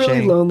catfishing. If you're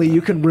really lonely, you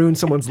can ruin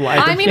someone's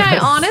life. I mean, I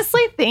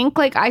honestly think,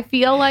 like, I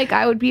feel like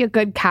I would be a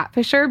good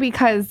catfisher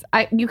because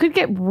you could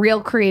get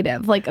real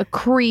creative, like a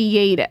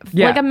creative.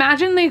 Yeah. Like,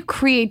 imagine the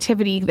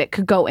creativity that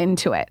could go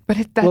into it. But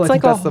that's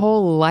like a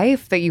whole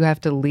life that you have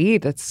to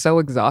lead. That's so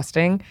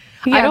exhausting.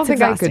 Yeah, I don't it's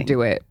think exhausting. I could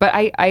do it. But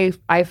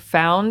I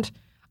found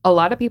a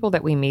lot of people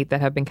that we meet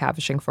that have been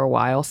catfishing for a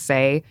while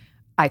say,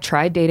 I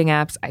tried dating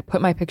apps. I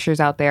put my pictures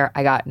out there.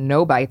 I got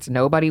no bites.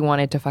 Nobody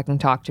wanted to fucking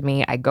talk to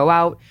me. I go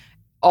out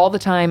all the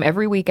time,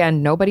 every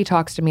weekend. Nobody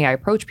talks to me. I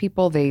approach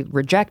people. They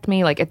reject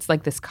me. Like, it's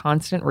like this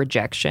constant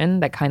rejection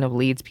that kind of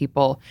leads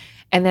people.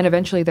 And then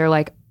eventually they're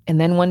like, and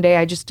then one day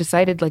I just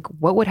decided, like,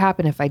 what would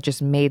happen if I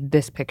just made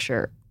this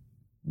picture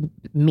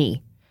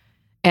me?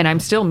 And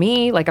I'm still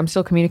me, like I'm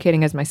still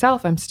communicating as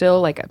myself. I'm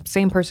still like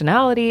same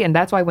personality. And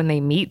that's why when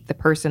they meet the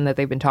person that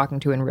they've been talking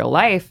to in real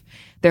life,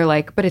 they're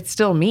like, but it's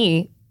still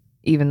me,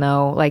 even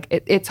though like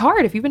it's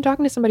hard. If you've been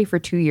talking to somebody for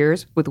 2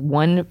 years with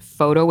one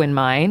photo in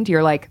mind,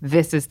 you're like,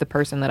 this is the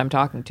person that I'm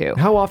talking to.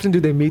 How often do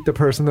they meet the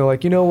person? They're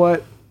like, you know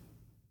what?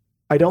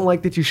 I don't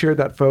like that you shared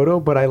that photo,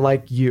 but I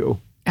like you.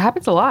 It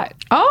happens a lot.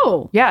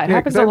 Oh. Yeah, it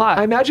happens a lot.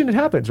 I imagine it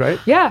happens, right?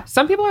 Yeah.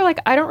 Some people are like,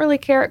 I don't really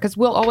care. Because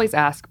we'll always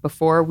ask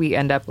before we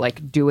end up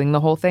like doing the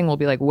whole thing. We'll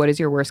be like, what is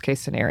your worst case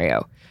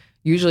scenario?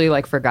 Usually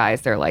like for guys,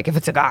 they're like, if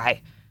it's a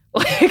guy.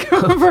 Like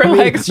for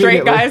like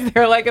straight guys,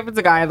 they're like, if it's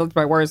a guy, that's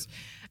my worst.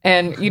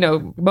 And, you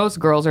know, most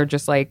girls are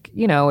just like,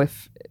 you know,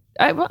 if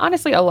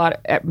honestly,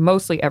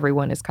 mostly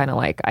everyone is kind of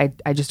like,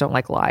 I just don't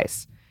like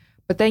lies.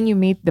 But then you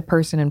meet the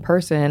person in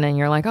person and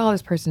you're like, oh,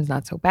 this person's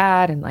not so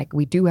bad. And like,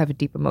 we do have a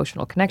deep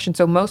emotional connection.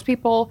 So most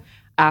people,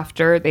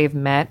 after they've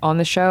met on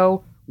the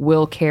show,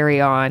 will carry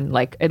on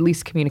like at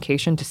least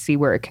communication to see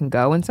where it can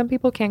go. And some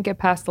people can't get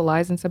past the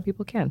lies and some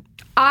people can.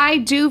 I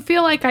do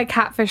feel like I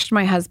catfished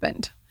my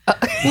husband.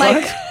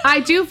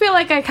 I do feel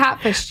like I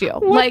catfished you.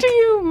 What do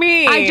you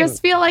mean? I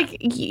just feel like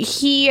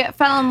he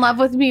fell in love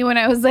with me when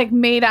I was like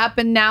made up,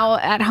 and now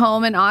at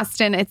home in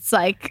Austin, it's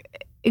like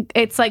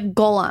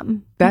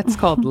Gollum. That's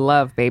called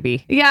love,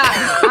 baby. Yeah,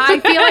 I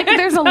feel like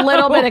there's a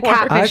little bit of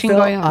catfishing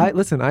going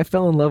on. I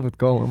fell in love with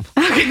Gollum.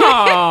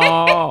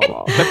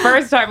 Oh, the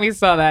first time he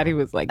saw that, he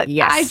was like,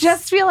 yes. I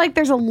just feel like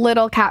there's a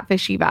little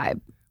catfishy vibe.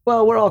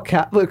 Well, we're all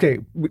okay.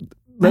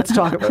 Let's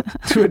talk about,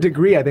 to a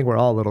degree, I think we're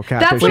all a little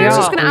catfish. That's what I was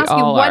just going to ask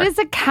you. What is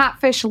a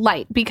catfish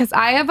light? Because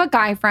I have a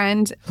guy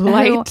friend.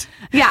 Light?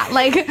 Yeah,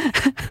 like.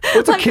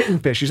 What's a kitten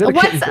fish? You said a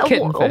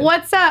kitten fish.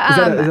 What's a. Is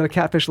that a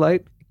catfish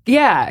light?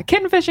 Yeah,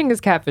 kitten fishing is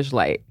catfish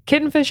light.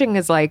 Kitten fishing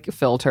is like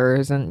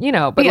filters and,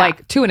 but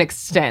like to an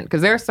extent,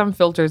 because there are some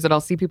filters that I'll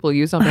see people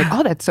use. I'm like,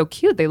 oh, that's so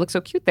cute. They look so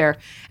cute there.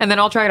 And then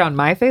I'll try it on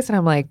my face and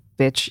I'm like,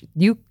 bitch,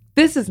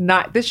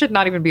 this should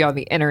not even be on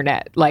the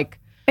internet. Like,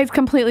 it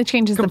completely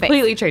changes the face.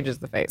 Completely changes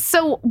the face.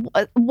 So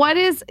what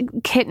is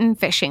kitten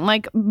fishing?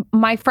 Like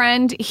my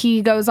friend,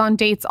 he goes on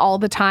dates all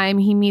the time.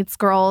 He meets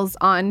girls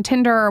on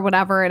Tinder or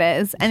whatever it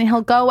is. And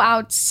he'll go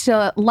out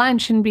to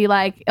lunch and be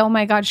like, oh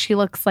my God, she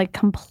looks like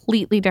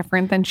completely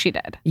different than she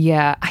did.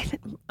 Yeah.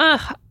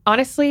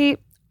 Honestly,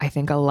 I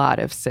think a lot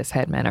of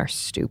cishet men are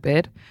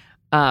stupid.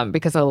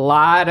 Because a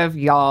lot of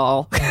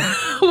y'all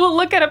will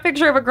look at a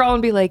picture of a girl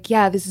and be like,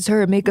 yeah, this is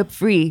her, makeup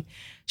free.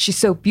 She's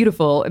so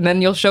beautiful. And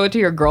then you'll show it to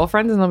your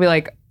girlfriends and they'll be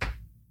like,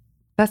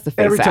 that's the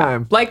face every app.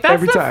 Time. Like,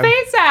 that's the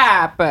face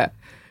app.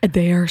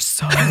 They are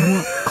so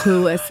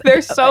clueless.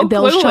 They're so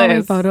They'll clueless. show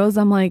me photos.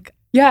 I'm like,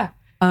 yeah.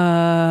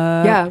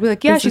 Yeah, we're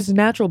like, yeah, she's a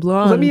natural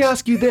blonde. Let me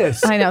ask you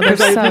this. I know, they're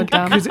so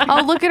dumb.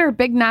 Oh, look at her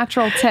big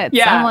natural tits.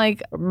 Yeah. I'm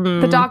like,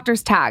 the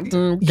doctor's tagged.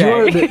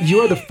 Okay. You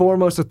are the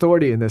foremost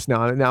authority in this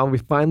now. Now we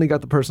finally got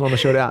the person on the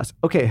show to ask,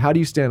 okay, how do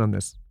you stand on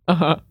this?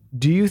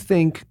 Do you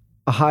think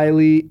a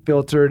highly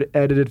filtered,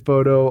 edited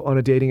photo on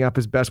a dating app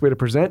is best way to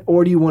present?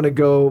 Or do you want to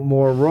go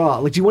more raw?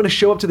 Like, do you want to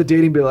show up to the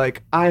dating and be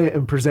like, I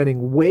am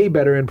presenting way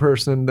better in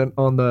person than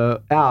on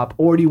the app?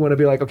 Or do you want to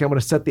be like, okay, I'm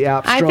going to set the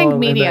app strong? I think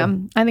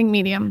medium.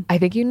 I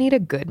think you need a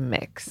good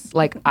mix.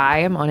 Like, I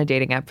am on a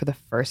dating app for the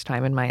first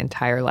time in my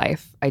entire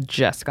life. I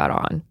just got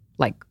on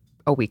like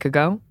a week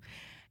ago.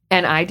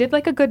 And I did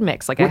like a good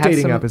mix. Like, what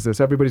dating app is this?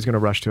 Everybody's going to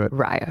rush to it.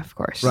 Raya, of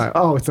course. Right.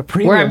 Oh, it's a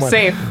premium Where I'm one.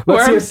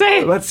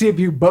 safe. Let's see if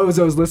you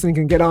bozos listening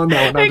can get on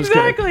that one.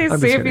 Exactly. I'm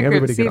See just if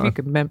kidding. you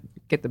can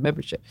get the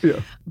membership.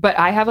 Yeah. But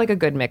I have like a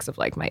good mix of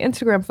like my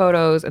Instagram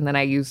photos, and then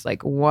I use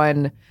like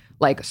one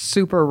like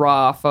super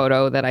raw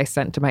photo that I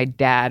sent to my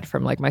dad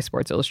from like my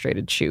Sports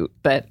Illustrated shoot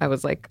that I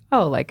was like,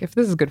 oh, like if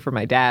this is good for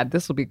my dad,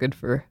 this will be good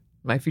for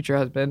my future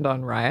husband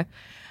on Raya.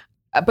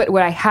 But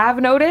what I have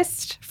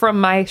noticed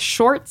from my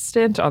short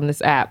stint on this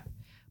app,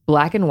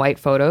 black and white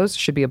photos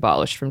should be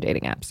abolished from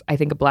dating apps. I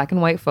think a black and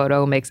white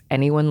photo makes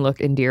anyone look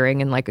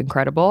endearing and like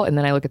incredible. And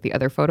then I look at the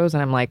other photos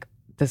and I'm like,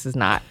 this is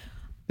not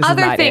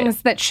other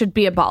things that should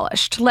be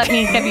abolished. Let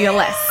me give you a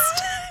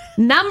list.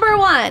 Number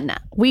 1,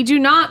 we do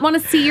not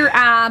want to see your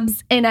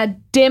abs in a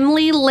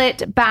dimly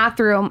lit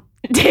bathroom.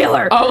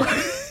 Taylor.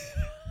 Oh.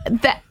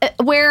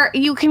 Where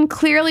you can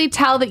clearly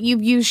tell that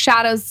you've used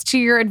shadows to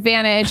your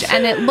advantage,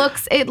 and it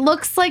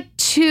looks like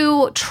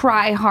two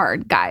try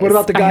hard guys. What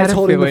about the guys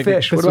holding the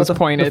fish? What about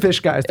the fish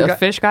guys? The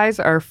fish guys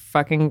are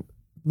fucking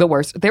the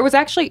worst. There was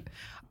actually,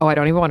 I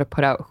don't even want to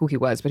put out who he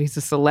was, but he's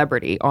a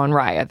celebrity on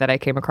Raya that I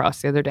came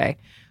across the other day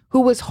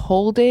who was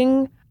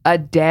holding a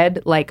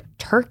dead like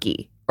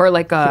turkey or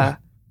like a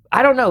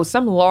I don't know,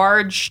 some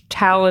large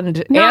taloned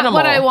animal. Not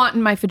what I want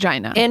in my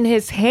vagina. In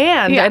his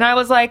hand. Yeah. And I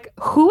was like,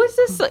 who is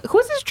this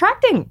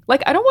attracting?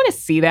 Like, I don't want to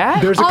see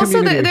that. There's a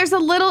community. It's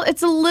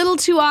a little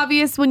too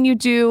obvious when you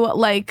do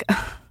like,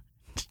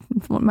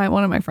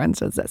 one of my friends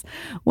does this.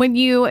 When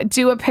you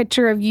do a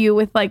picture of you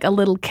with like a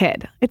little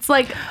kid, it's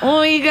like,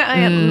 oh, you got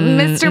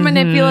Mr.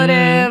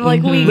 Manipulative.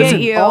 Like, we listen,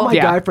 get you. All my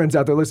guy friends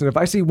out there, listen, if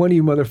I see one of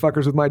you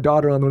motherfuckers with my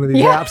daughter on one of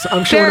these apps,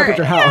 I'm showing up at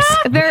your house.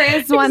 There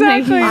is one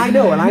exactly. thing. I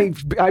know, and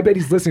I bet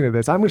he's listening to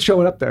this. I'm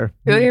showing up there.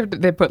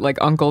 They put like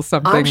uncle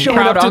something,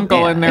 proud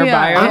uncle in their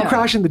bio. I'm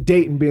crashing the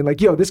date and being like,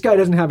 yo, this guy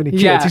doesn't have any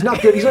kids. Yeah. He's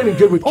not good. He's not even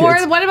good with kids.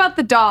 Or what about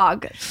the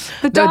dog?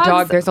 The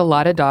dog. There's a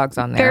lot of dogs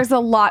on there. There's a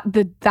lot.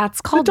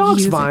 That's called the dog's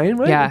using. Fine,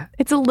 right? Yeah.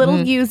 It's a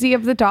little usy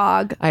of the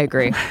dog. I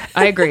agree.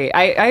 I agree.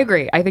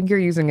 I think you're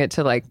using it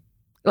to like,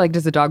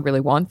 does the dog really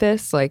want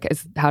this? Like,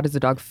 how does the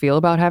dog feel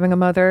about having a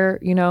mother,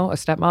 a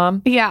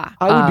stepmom? Yeah.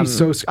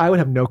 I would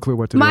have no clue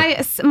what to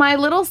do. My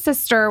little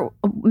sister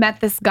met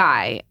this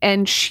guy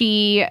and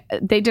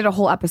they did a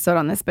whole episode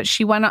on this, but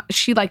she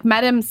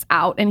met him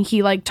out and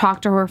he like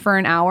talked to her for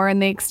an hour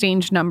and they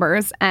exchanged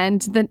numbers.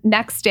 And the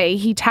next day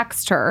he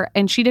texted her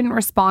and she didn't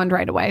respond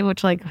right away,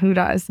 which like, who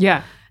does?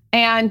 Yeah.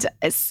 And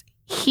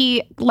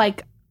he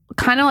like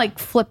kind of like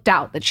flipped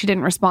out that she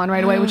didn't respond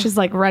right away, which is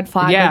like red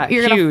flag. Yeah, like,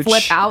 you're huge. gonna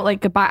flip out like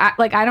goodbye.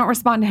 I don't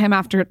respond to him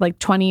after like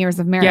 20 years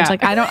of marriage. Yeah.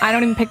 Like I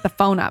don't even pick the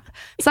phone up.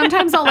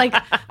 Sometimes I'll like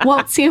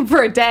won't see him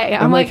for a day.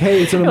 I'm like,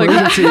 hey, it's an Like,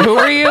 emergency. who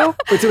are you?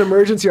 It's an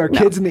emergency. Our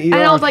kid's in the ER.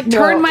 and I'll like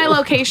turn my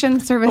location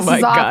services Oh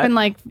my off God. and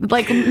like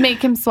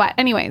make him sweat.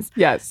 Anyways,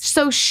 Yes.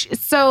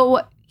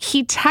 so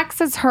he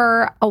texts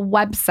her a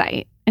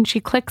website and she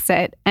clicks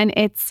it and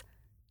it's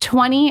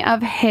 20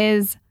 of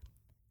his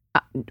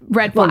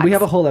red flags. Well, we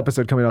have a whole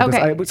episode coming up.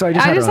 Okay. So I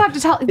just have to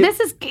tell. This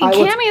is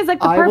Kamie is like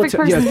the perfect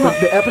person. Yes, but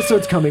the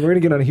episode's coming. We're gonna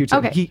get on a huge.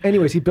 Okay.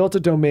 He built a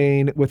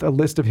domain with a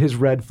list of his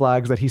red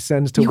flags that he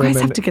sends to You guys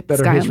women have to get this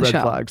that guy are his on the red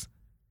show. flags.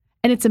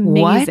 And it's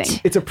amazing.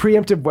 What? It's a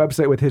preemptive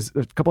website with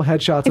a couple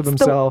headshots of It's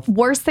himself. the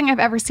worst thing I've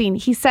ever seen.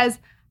 He says,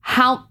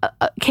 "How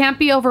can't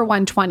be over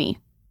 120."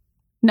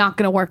 Not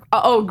gonna work.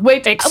 Oh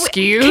wait,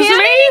 Excuse Kamie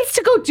me? needs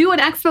to go do an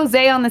expose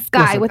on this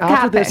guy Listen, with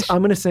after Catfish. this,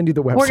 I'm gonna send you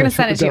the website. We're gonna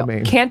send for it the to you.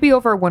 domain. Can't be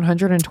over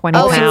 120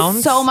 Oh, pounds.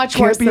 it's so much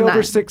Can't worse be than over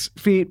that. 6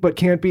 feet, but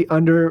can't be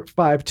under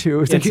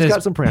 5'2". It's like It he's says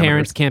got some parameters.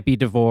 parents can't be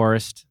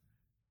divorced.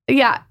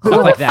 Yeah. Stuff Who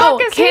like the that.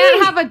 fuck is can't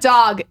he? have a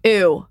dog?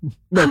 Ew.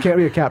 No, can't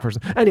be a cat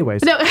person.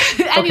 Anyways, No.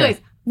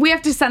 Anyways, we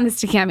have to send this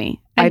to Kamie.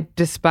 I And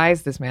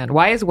despise this man.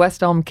 Why is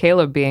West Elm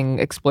Caleb being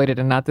exploited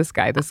and not this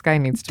guy? This guy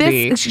needs to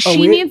be.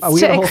 she needs we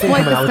to had a whole thing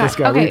exploit coming out with this this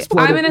guy. guy. We Okay,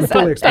 exploded- I'm we gonna.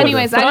 fully exploded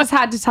Anyways, him. I just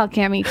had to tell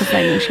Kamie because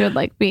I knew she would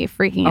like be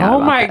freaking out. Oh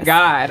about my this.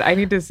 God. I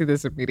need to see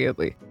this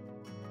immediately.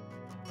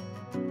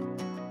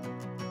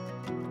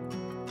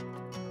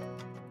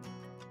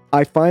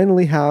 I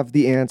finally have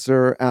the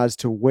answer as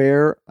to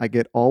where I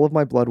get all of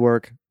my blood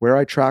work, where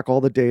I track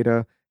all the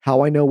data,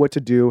 how I know what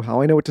to do,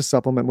 how I know what to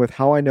supplement with,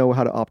 how I know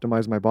how to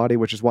optimize my body,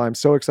 which is why I'm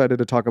so excited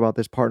to talk about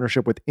this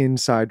partnership with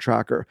Inside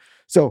Tracker.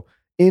 So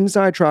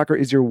Inside Tracker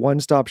is your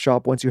one-stop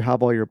shop. Once you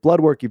have all your blood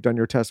work, you've done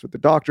your test with the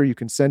doctor, you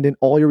can send in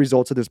all your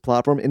results to this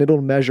platform and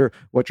it'll measure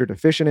what you're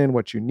deficient in,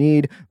 what you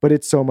need, but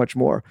it's so much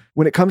more.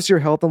 When it comes to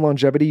your health and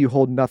longevity, you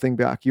hold nothing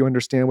back. You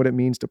understand what it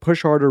means to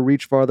push harder,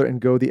 reach farther,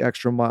 and go the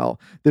extra mile.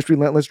 This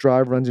relentless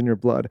drive runs in your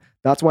blood.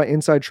 That's why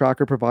Inside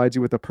Tracker provides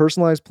you with a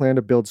personalized plan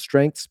to build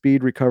strength,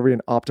 speed, recovery,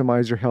 and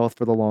optimize your health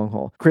for the long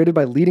haul. Created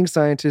by leading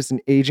scientists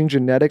in aging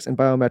genetics and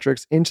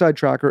biometrics, Inside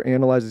Tracker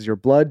analyzes your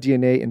blood,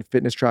 DNA, and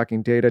fitness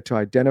tracking data to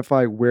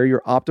identify where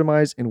you're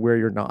optimized and where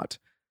you're not.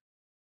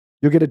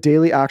 You'll get a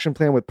daily action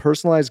plan with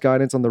personalized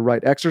guidance on the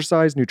right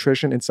exercise,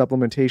 nutrition, and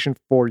supplementation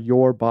for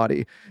your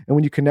body. And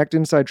when you connect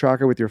Inside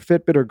Tracker with your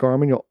Fitbit or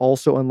Garmin, you'll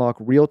also unlock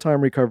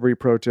real-time recovery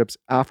pro tips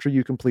after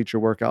you complete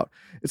your workout.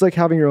 It's like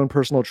having your own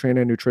personal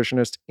trainer and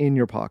nutritionist in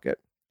your pocket.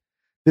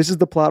 This is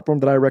the platform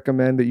that I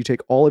recommend that you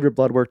take all of your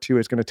blood work to.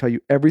 It's going to tell you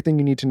everything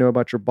you need to know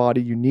about your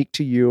body, unique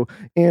to you.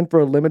 And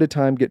for a limited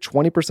time, get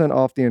 20%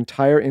 off the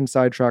entire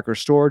Inside Tracker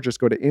store. Just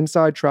go to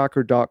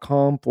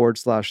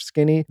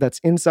insidetracker.com/skinny. That's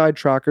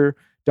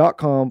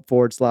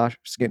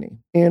insidetracker.com/skinny.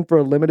 And for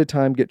a limited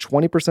time, get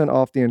 20%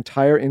 off the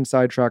entire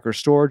Inside Tracker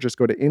store. Just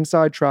go to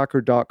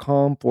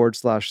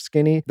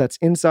insidetracker.com/skinny. That's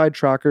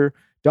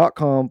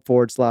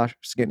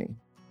insidetracker.com/skinny.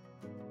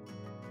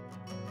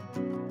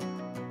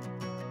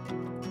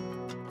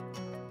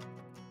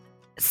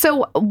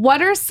 So,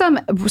 what are some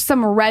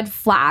red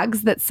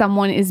flags that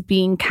someone is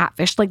being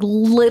catfished? Like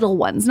little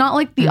ones, not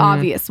like the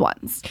obvious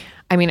ones.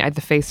 I mean,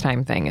 the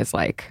FaceTime thing is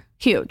like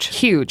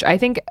Huge. I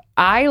think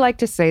I like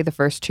to say the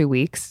first 2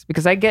 weeks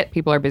because I get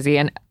people are busy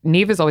and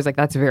Neve is always like,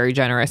 that's very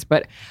generous.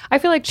 But I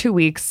feel like 2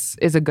 weeks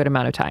is a good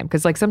amount of time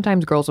because like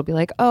sometimes girls will be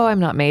like, oh, I'm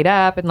not made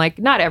up. And like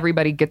not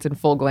everybody gets in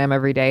full glam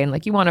every day. And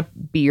like you want to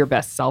be your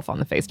best self on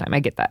the FaceTime.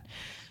 I get that.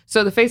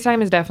 So the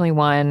FaceTime is definitely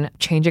one.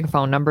 Changing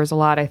phone numbers a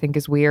lot I think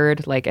is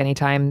weird. Like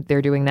anytime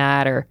they're doing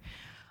that or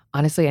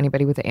honestly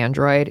anybody with an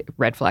Android,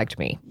 red flag to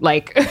me.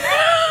 Like...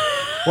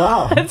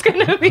 Wow. That's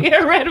going to be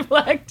a red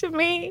flag to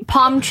me.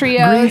 Palm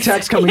trios. Green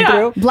text coming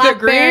through. The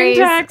Blackberries.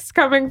 green text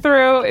coming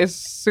through is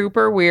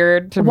super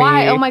weird to me.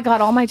 Why? Oh my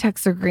God, all my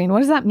texts are green. What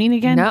does that mean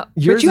again? No,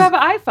 Yours but you is- have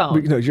an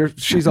iPhone. No,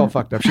 she's all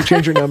fucked up. She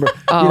changed her number.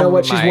 Oh You know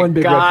what? She's my one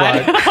big God.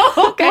 red flag.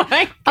 Oh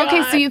my God.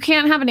 Okay, so you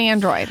can't have an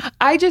Android.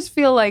 I just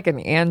feel like an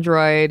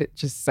Android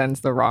just sends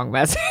the wrong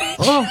message.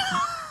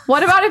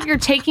 What about if you're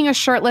taking a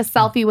shirtless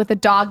selfie with a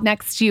dog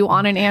next to you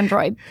on an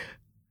Android?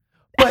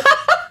 But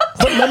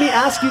let me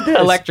ask you this.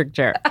 Electric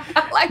chair.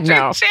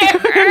 Electric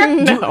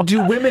chair.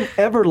 Do women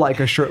ever like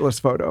a shirtless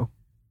photo?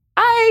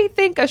 I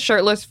think a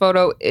shirtless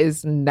photo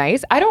is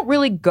nice. I don't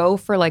really go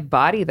for like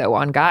body though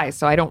on guys,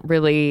 so I don't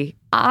really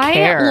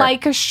care. I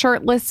like a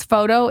shirtless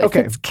photo if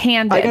Okay. it's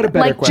candid. I got a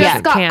better like question.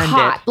 just got Candid.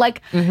 caught.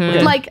 Like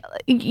like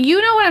you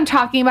know what I'm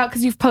talking about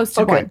because you've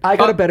posted Okay, one. I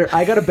got a better.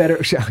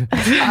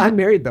 I'm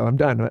married though. I'm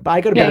done. But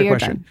I got a better you're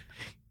question.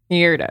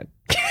 You're done.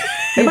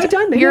 Am I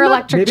done? Maybe Your I'm not.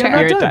 electric Maybe chair. I'm not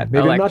You're done. done.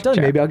 Maybe I'm not Electric done.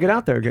 chair. Maybe I'll get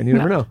out there again. You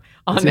never know.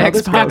 On See how next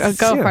this goes.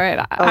 Go for it.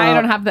 I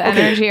don't have the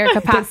energy or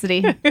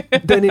capacity.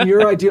 Then in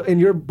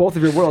your both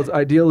of your worlds,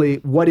 ideally,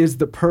 what is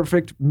the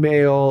perfect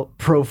male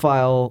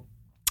profile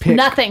pic?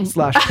 Nothing. / pic?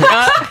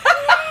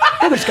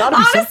 Oh, there's got to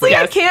be something. Honestly,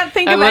 I can't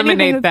think of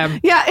Eliminate anything. them.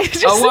 Yeah, it's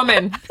just A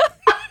woman.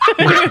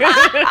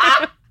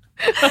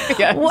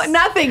 Yes. What?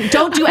 Nothing.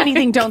 Don't do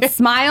anything. Don't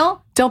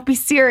smile. Don't be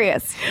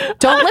serious.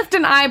 Don't lift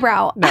an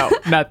eyebrow. No,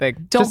 nothing.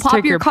 Don't Just pop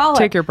take your collar.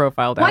 Take your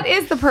profile down. What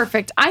is the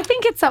perfect? I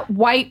think it's a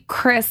white,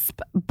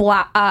 crisp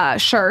black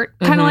shirt,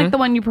 kind of like the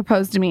one you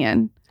proposed to me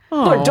in.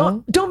 Look,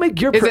 don't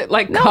make your. Is it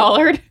like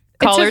collared?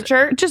 Collared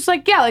shirt? Just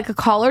like, yeah, like a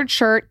collared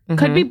shirt.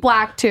 Could be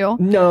black too.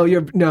 No,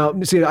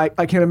 see, I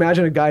can't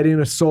imagine a guy doing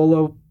a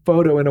solo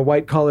photo in a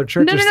white collared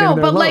shirt. No,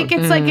 but like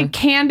it's like a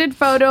candid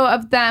photo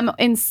of them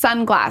in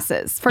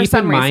sunglasses for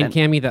some reason. Keep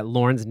in mind, Kamie, that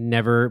Lauren's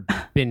never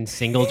been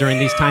single during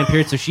these time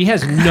periods, so she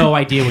has no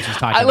idea what she's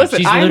talking about.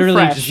 She's I'm literally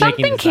fresh. just making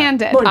Something this up.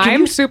 candid. Lauren,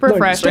 I'm super Lauren,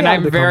 fresh stay and out of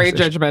I'm the very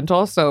conversation.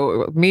 judgmental.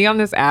 So me on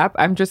this app,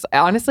 I'm just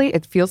honestly,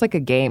 it feels like a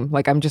game.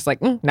 Like I'm just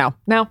like, no.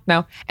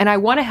 And I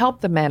want to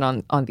help the men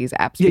on these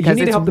apps Yeah, you because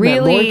need to it's help the men.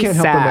 Lauren really can't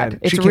help the sad. men.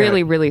 It's She can't.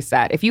 really, really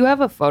sad. If you have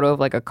a photo of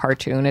like a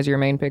cartoon as your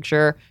main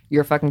picture,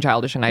 you're fucking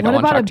childish and I don't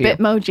What want to about talk a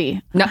to you.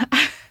 Bitmoji? No.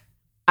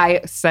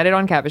 I said it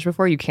on Catfish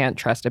before. You can't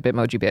trust a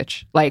Bitmoji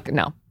bitch. Like,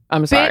 no.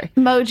 I'm sorry.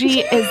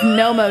 Bitmoji is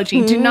no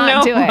moji. Do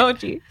not do it.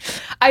 Emoji.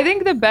 I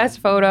think the best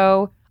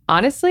photo,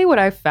 honestly, what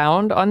I've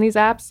found on these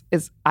apps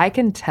is I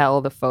can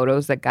tell the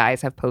photos that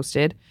guys have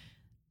posted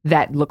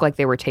that look like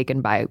they were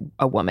taken by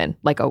a woman,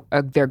 like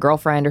their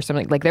girlfriend or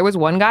something. Like there was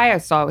one guy, I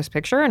saw his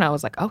picture and I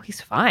was like, oh,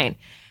 he's fine.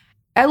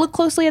 I look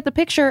closely at the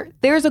picture.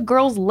 There's a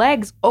girl's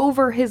legs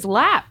over his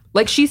lap.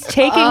 Like she's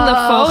taking the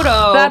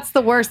photo. That's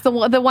the worst. The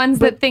ones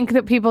that think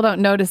that people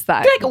don't notice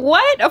that. like,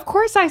 what? Of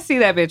course I see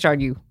that bitch on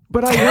you.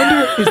 But I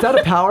wonder, is that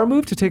a power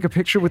move to take a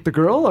picture with the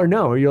girl or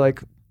no? Or you're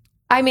like,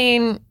 I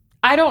mean,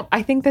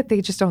 I think that they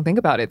just don't think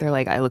about it. They're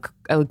like, I look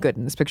good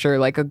in this picture.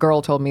 Like a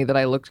girl told me that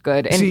I looked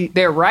good. And See-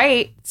 they're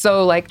right.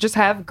 So like just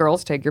have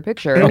girls take your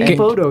picture. Any And-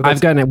 photo I've that's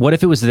gotten it. What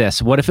if it was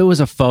this? What if it was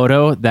a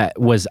photo that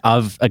was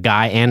of a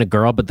guy and a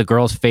girl, but the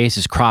girl's face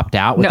is cropped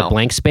out with No. a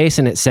blank space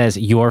and it says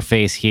your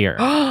face here?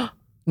 No.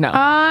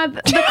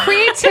 The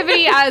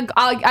creativity,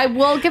 I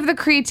will give the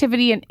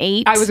creativity an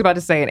 8. I was about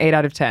to say an 8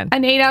 out of 10.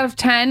 an 8 out of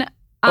 10.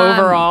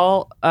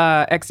 Overall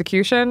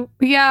execution,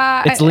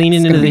 Yeah. It's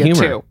leaning into the be a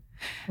humor.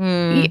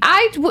 2.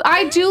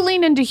 I do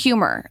lean into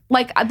humor.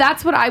 Like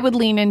that's what I would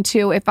lean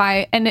into if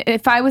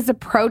I was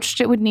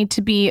approached, it would need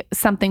to be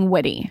something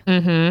witty.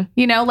 Mm-hmm.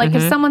 You know, like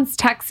if someone's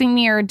texting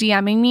me or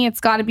DMing me, it's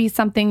got to be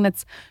something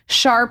that's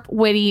sharp,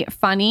 witty,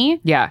 funny.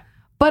 Yeah.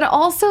 But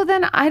also,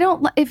 then I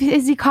don't.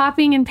 Is he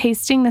copying and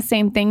pasting the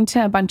same thing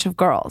to a bunch of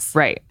girls?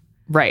 Right.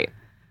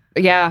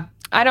 Yeah.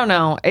 I don't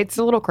know. It's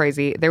a little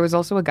crazy. There was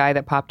also a guy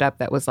that popped up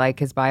that was like,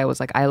 his bio was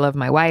like, I love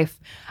my wife.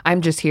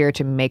 I'm just here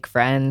to make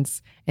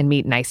friends and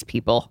meet nice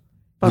people.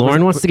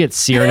 Lauren wants to get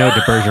Cyrano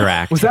de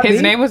Bergerac. was that His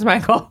me? name was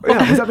Michael.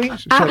 Yeah, was that me?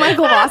 At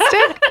Michael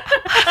Bostic,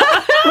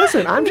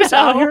 Listen, I'm just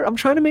out here. I'm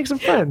trying to make some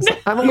friends.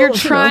 you're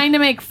trying to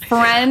make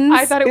friends.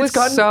 I thought it was It's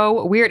gotten-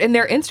 so weird. And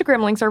their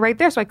Instagram links are right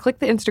there. So I clicked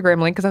the Instagram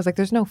link because I was like,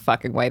 there's no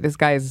fucking way. This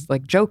guy is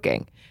like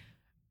joking.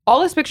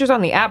 All his pictures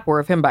on the app were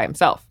of him by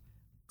himself.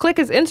 Click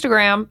his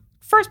Instagram.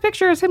 First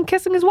picture is him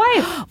kissing his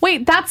wife.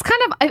 Wait, that's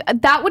kind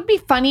of that would be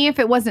funny if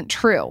it wasn't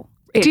true.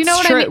 Do you It's know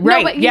what true, I mean? right,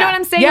 No, but you yeah, know what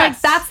I'm saying? yes.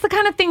 Like that's the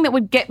kind of thing that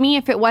would get me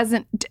if it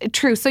wasn't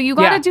true. So you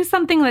got to Yeah. do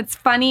something that's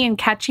funny and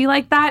catchy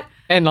like that,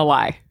 And a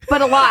lie.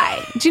 but a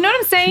lie. Do you know what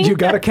I'm saying? You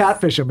got to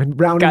catfish him and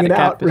rounding Gotta it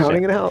out. catfish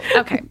Rounding him. it out.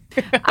 Okay.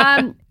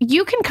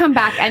 You can come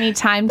back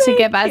anytime to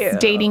give us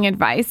dating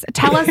advice.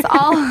 Tell us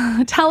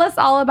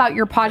all about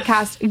your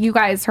podcast. You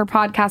guys, her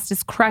podcast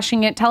is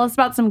crushing it. Tell us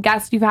about some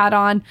guests you've had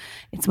on.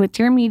 It's with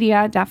Dear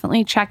Media.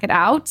 Definitely check it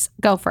out.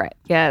 Go for it.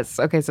 Yes.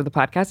 Okay. So the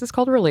podcast is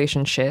called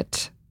Relationship.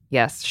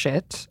 Yes,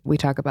 shit. We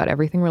talk about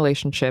everything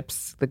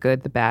relationships, the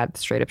good, the bad, the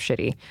straight up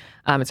shitty.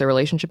 It's a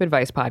relationship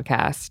advice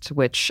podcast,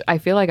 which I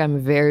feel like I'm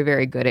very,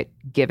 very good at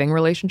giving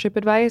relationship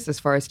advice. As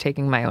far as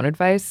taking my own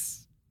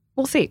advice,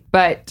 we'll see.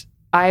 But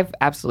I've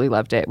absolutely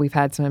loved it. We've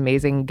had some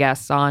amazing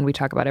guests on. We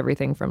talk about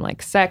everything from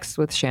like sex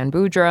with Shan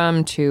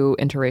Boudram to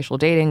interracial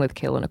dating with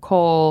Kayla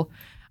Nicole.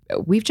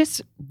 We've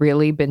just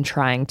really been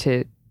trying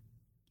to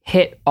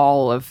hit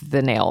all of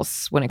the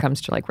nails when it comes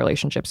to like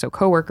relationships. So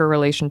coworker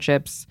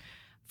relationships,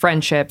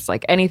 friendships,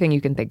 like anything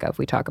you can think of,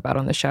 we talk about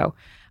on the show.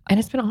 And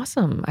it's been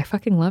awesome. I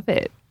fucking love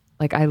it.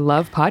 Like I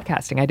love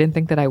podcasting. I didn't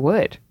think that I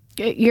would.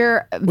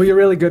 You're Well, you're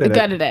really good at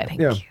good it. at it.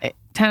 Yeah.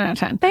 10 out of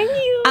 10. Thank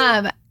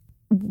you.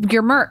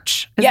 Your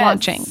merch is Yes.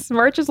 launching.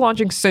 Merch is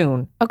launching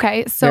soon.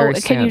 Okay. So Very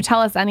can you soon.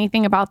 tell us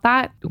anything about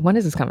that? When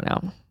is this coming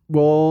out?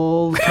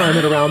 We'll time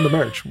it around the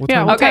merch. We'll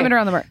time we'll it. time it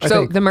around the merch.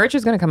 So think. the merch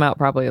is going to come out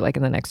probably like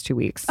in the next 2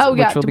 weeks. Oh,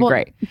 yeah. Which will be Well,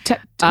 great.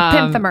 Pimp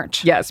the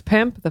merch. Yes,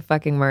 pimp the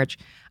fucking merch.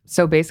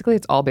 So basically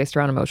it's all based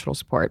around emotional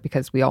support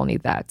because we all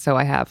need that. So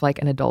I have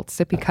like an adult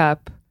sippy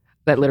cup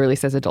that literally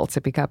says adult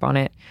sippy cup on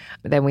it.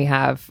 Then we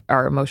have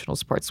our emotional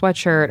support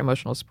sweatshirt,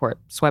 emotional support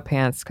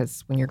sweatpants,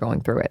 because when you're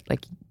going through it,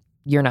 like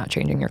you're not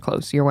changing your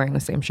clothes. You're wearing the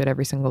same shit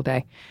every single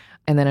day.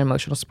 And then an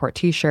emotional support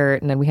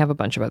t-shirt. And then we have a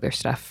bunch of other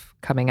stuff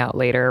coming out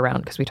later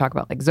around because we talk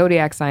about like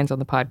zodiac signs on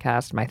the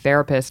podcast. My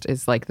therapist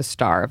is like the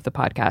star of the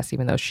podcast,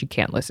 even though she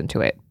can't listen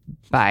to it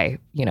by,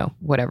 you know,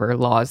 whatever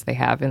laws they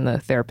have in the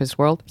therapist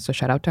world. So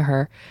shout out to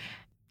her.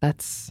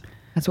 That's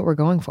what we're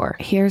going for.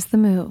 Here's the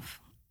move.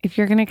 if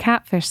you're going to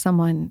catfish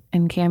someone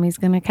and Kamie's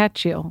going to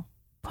catch you,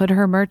 put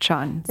her merch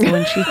on. So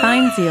when she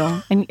finds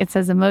you and it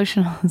says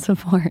emotional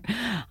support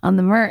on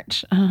the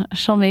merch,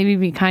 she'll maybe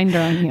be kinder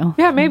on you.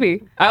 Yeah,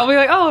 maybe. I'll be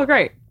like, oh,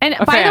 great. And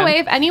by the way,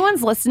 if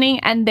anyone's listening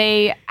and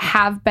they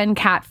have been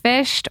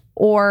catfished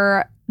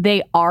or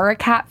they are a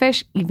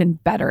catfish, even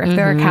better if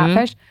they're a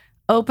catfish,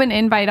 open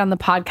invite on the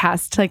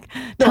podcast. Like,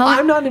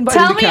 I'm not invited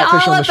tell to me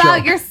catfish all on the show.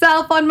 about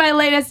yourself on my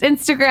latest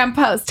Instagram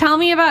post. Tell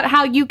me about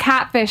how you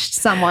catfished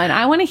someone.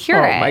 I want to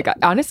hear it. Oh my God.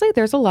 Honestly,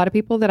 there's a lot of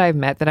people that I've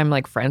met that I'm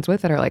like friends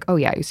with that are like, oh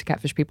yeah, I used to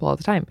catfish people all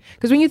the time.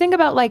 Because when you think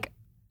about like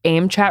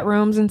AIM chat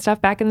rooms and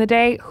stuff back in the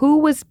day, who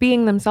was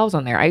being themselves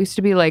on there? I used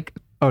to be like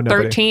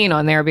 13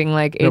 on there being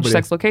like age,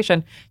 sex,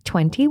 location.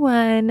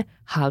 21,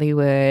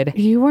 Hollywood.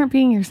 You weren't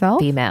being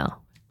yourself?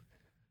 Female.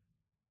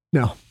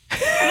 No.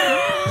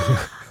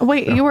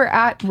 Wait, you were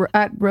at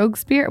Rogue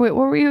Spirit? Wait,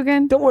 what were you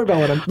again? Don't worry about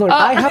what I'm. Look,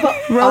 I have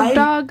a Rogue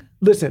Dog.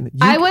 Listen,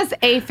 I was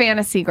a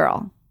fantasy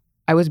girl.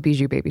 I was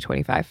Bijou Baby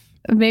 25.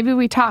 Maybe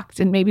we talked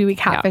and maybe we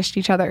catfished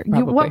each other.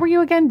 What were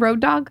you again?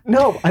 Road Dog?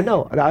 No, I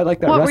know. I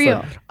like that What wrestler.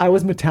 were you? I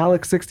was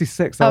Metallic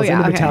 66. I was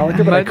into okay.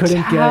 Metallica, but I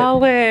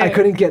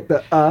couldn't get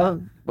the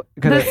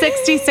The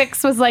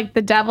 66 was like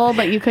the devil,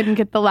 but you couldn't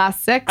get the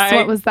last six.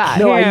 What was that?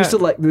 No, I used to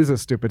like. This is a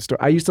stupid story.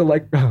 I used to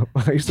like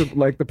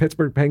the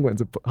Pittsburgh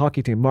Penguins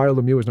hockey team. Mario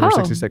Lemieux was number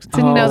 66.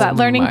 Didn't know that.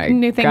 Learning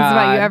new things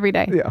about you every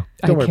day. Yeah,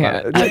 don't worry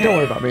about it. Don't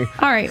worry about me.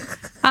 All right.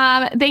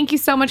 Thank you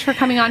so much for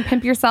coming on.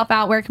 Pimp yourself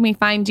out. Where can we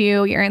find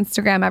you? Your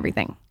Instagram,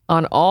 everything.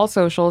 On all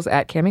socials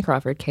at Kamie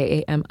Crawford,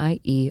 Kamie.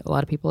 A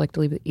lot of people like to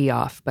leave the E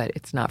off, but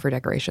it's not for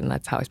decoration.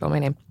 That's how I spell my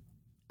name.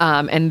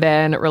 And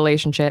then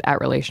relationship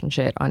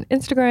on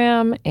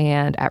Instagram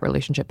and at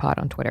relationshippod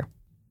on Twitter.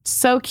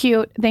 So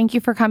cute. Thank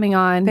you for coming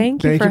on.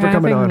 Thank you for coming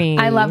having on. me.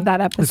 I love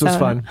that episode. This was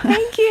fun.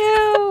 Thank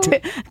you.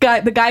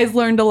 The guys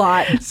learned a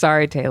lot.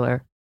 Sorry,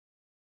 Taylor.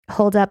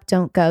 Hold up,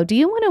 don't go. Do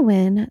you want to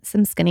win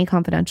some Skinny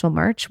Confidential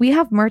merch? We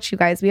have merch, you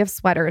guys. We have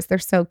sweaters. They're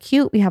so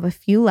cute. We have a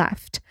few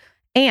left.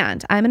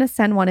 And I'm going to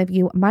send one of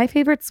you my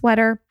favorite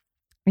sweater.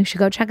 You should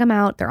go check them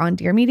out. They're on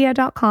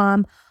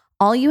dearmedia.com.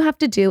 All you have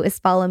to do is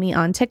follow me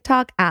on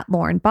TikTok at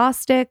Lauren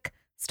Bostic.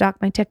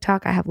 Stalk my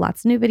TikTok. I have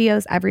lots of new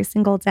videos every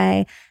single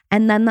day.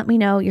 And then let me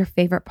know your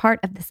favorite part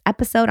of this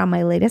episode on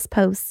my latest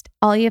post.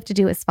 All you have to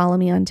do is follow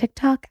me on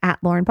TikTok at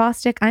Lauren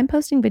Bostic. I'm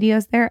posting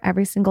videos there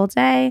every single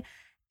day.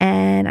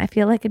 And I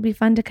feel like it'd be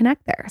fun to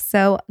connect there.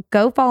 So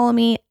go follow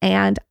me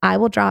and I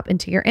will drop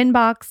into your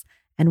inbox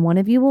and one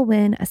of you will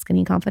win a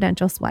Skinny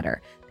Confidential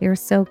sweater. They are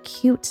so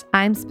cute.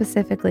 I'm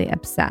specifically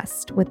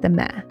obsessed with the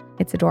meh.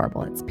 It's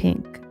adorable. It's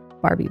pink.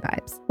 Barbie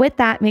vibes. With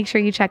that, make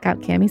sure you check out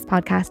Kamie's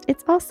podcast.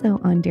 It's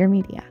also on Dear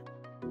Media.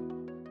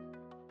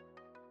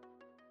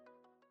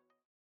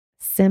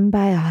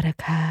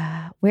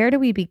 Symbiotica. Where do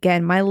we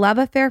begin? My love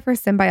affair for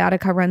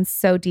Symbiotica runs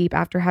so deep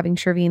after having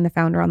Sherveen, the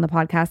founder, on the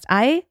podcast.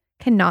 I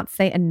cannot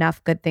say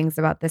enough good things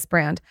about this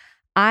brand.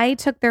 I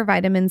took their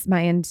vitamins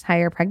my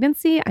entire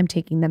pregnancy. I'm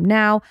taking them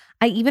now.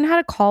 I even had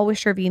a call with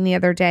Sherveen the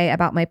other day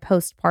about my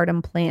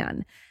postpartum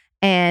plan.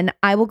 And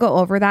I will go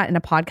over that in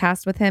a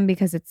podcast with him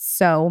because it's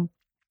so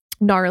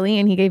gnarly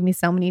and he gave me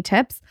so many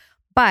tips.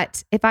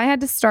 But if I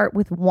had to start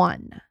with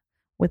one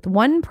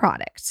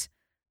product,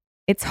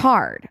 it's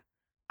hard.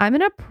 I'm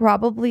going to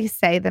probably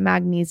say the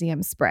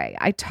magnesium spray.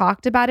 I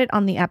talked about it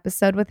on the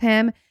episode with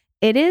him.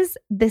 It is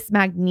this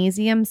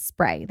magnesium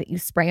spray that you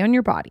spray on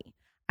your body.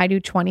 I do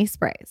 20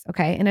 sprays,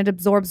 okay? And it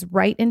absorbs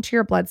right into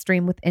your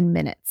bloodstream within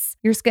minutes.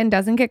 Your skin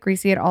doesn't get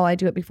greasy at all. I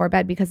do it before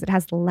bed because it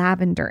has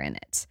lavender in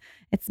it.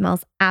 It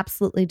smells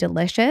absolutely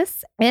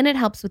delicious and it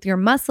helps with your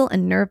muscle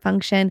and nerve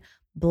function,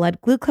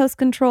 blood glucose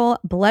control,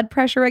 blood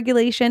pressure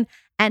regulation,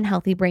 and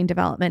healthy brain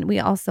development. We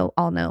also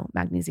all know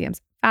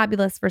magnesium's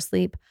fabulous for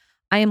sleep.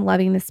 I am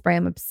loving this spray.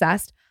 I'm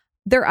obsessed.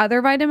 Their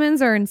other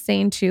vitamins are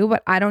insane too,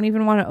 but I don't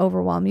even want to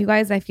overwhelm you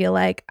guys. I feel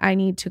like I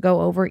need to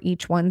go over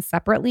each one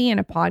separately in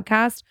a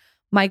podcast.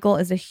 Michael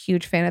is a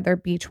huge fan of their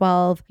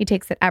B12. He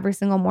takes it every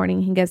single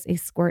morning. He gives a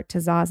squirt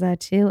to Zaza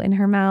too in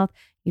her mouth.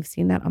 You've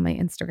seen that on my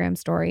Instagram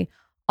story.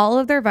 All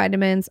of their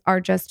vitamins are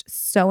just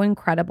so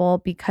incredible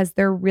because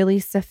they're really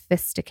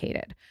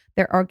sophisticated.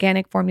 They're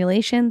organic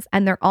formulations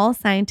and they're all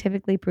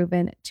scientifically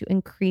proven to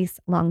increase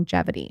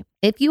longevity.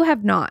 If you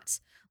have not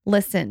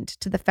listened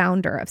to the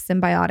founder of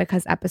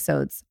Symbiotica's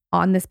episodes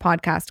on this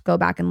podcast, go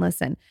back and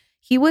listen.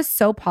 He was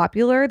so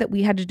popular that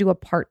we had to do a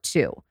part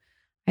 2.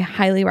 I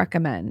highly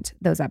recommend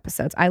those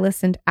episodes. I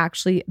listened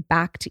actually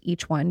back to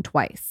each one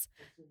twice.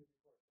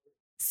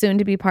 Soon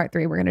to be part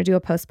 3. We're going to do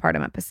a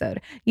postpartum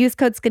episode. Use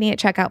code SKINNY at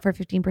checkout for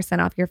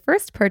 15% off your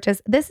first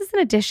purchase. This is in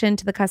addition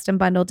to the custom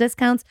bundle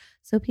discounts,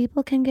 so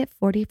people can get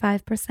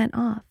 45%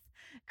 off.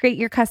 Create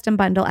your custom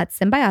bundle at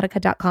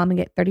symbiotica.com and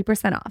get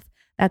 30% off.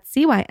 That's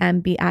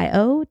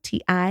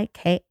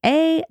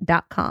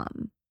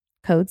CYMBIOTIKA.com.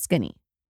 Code SKINNY.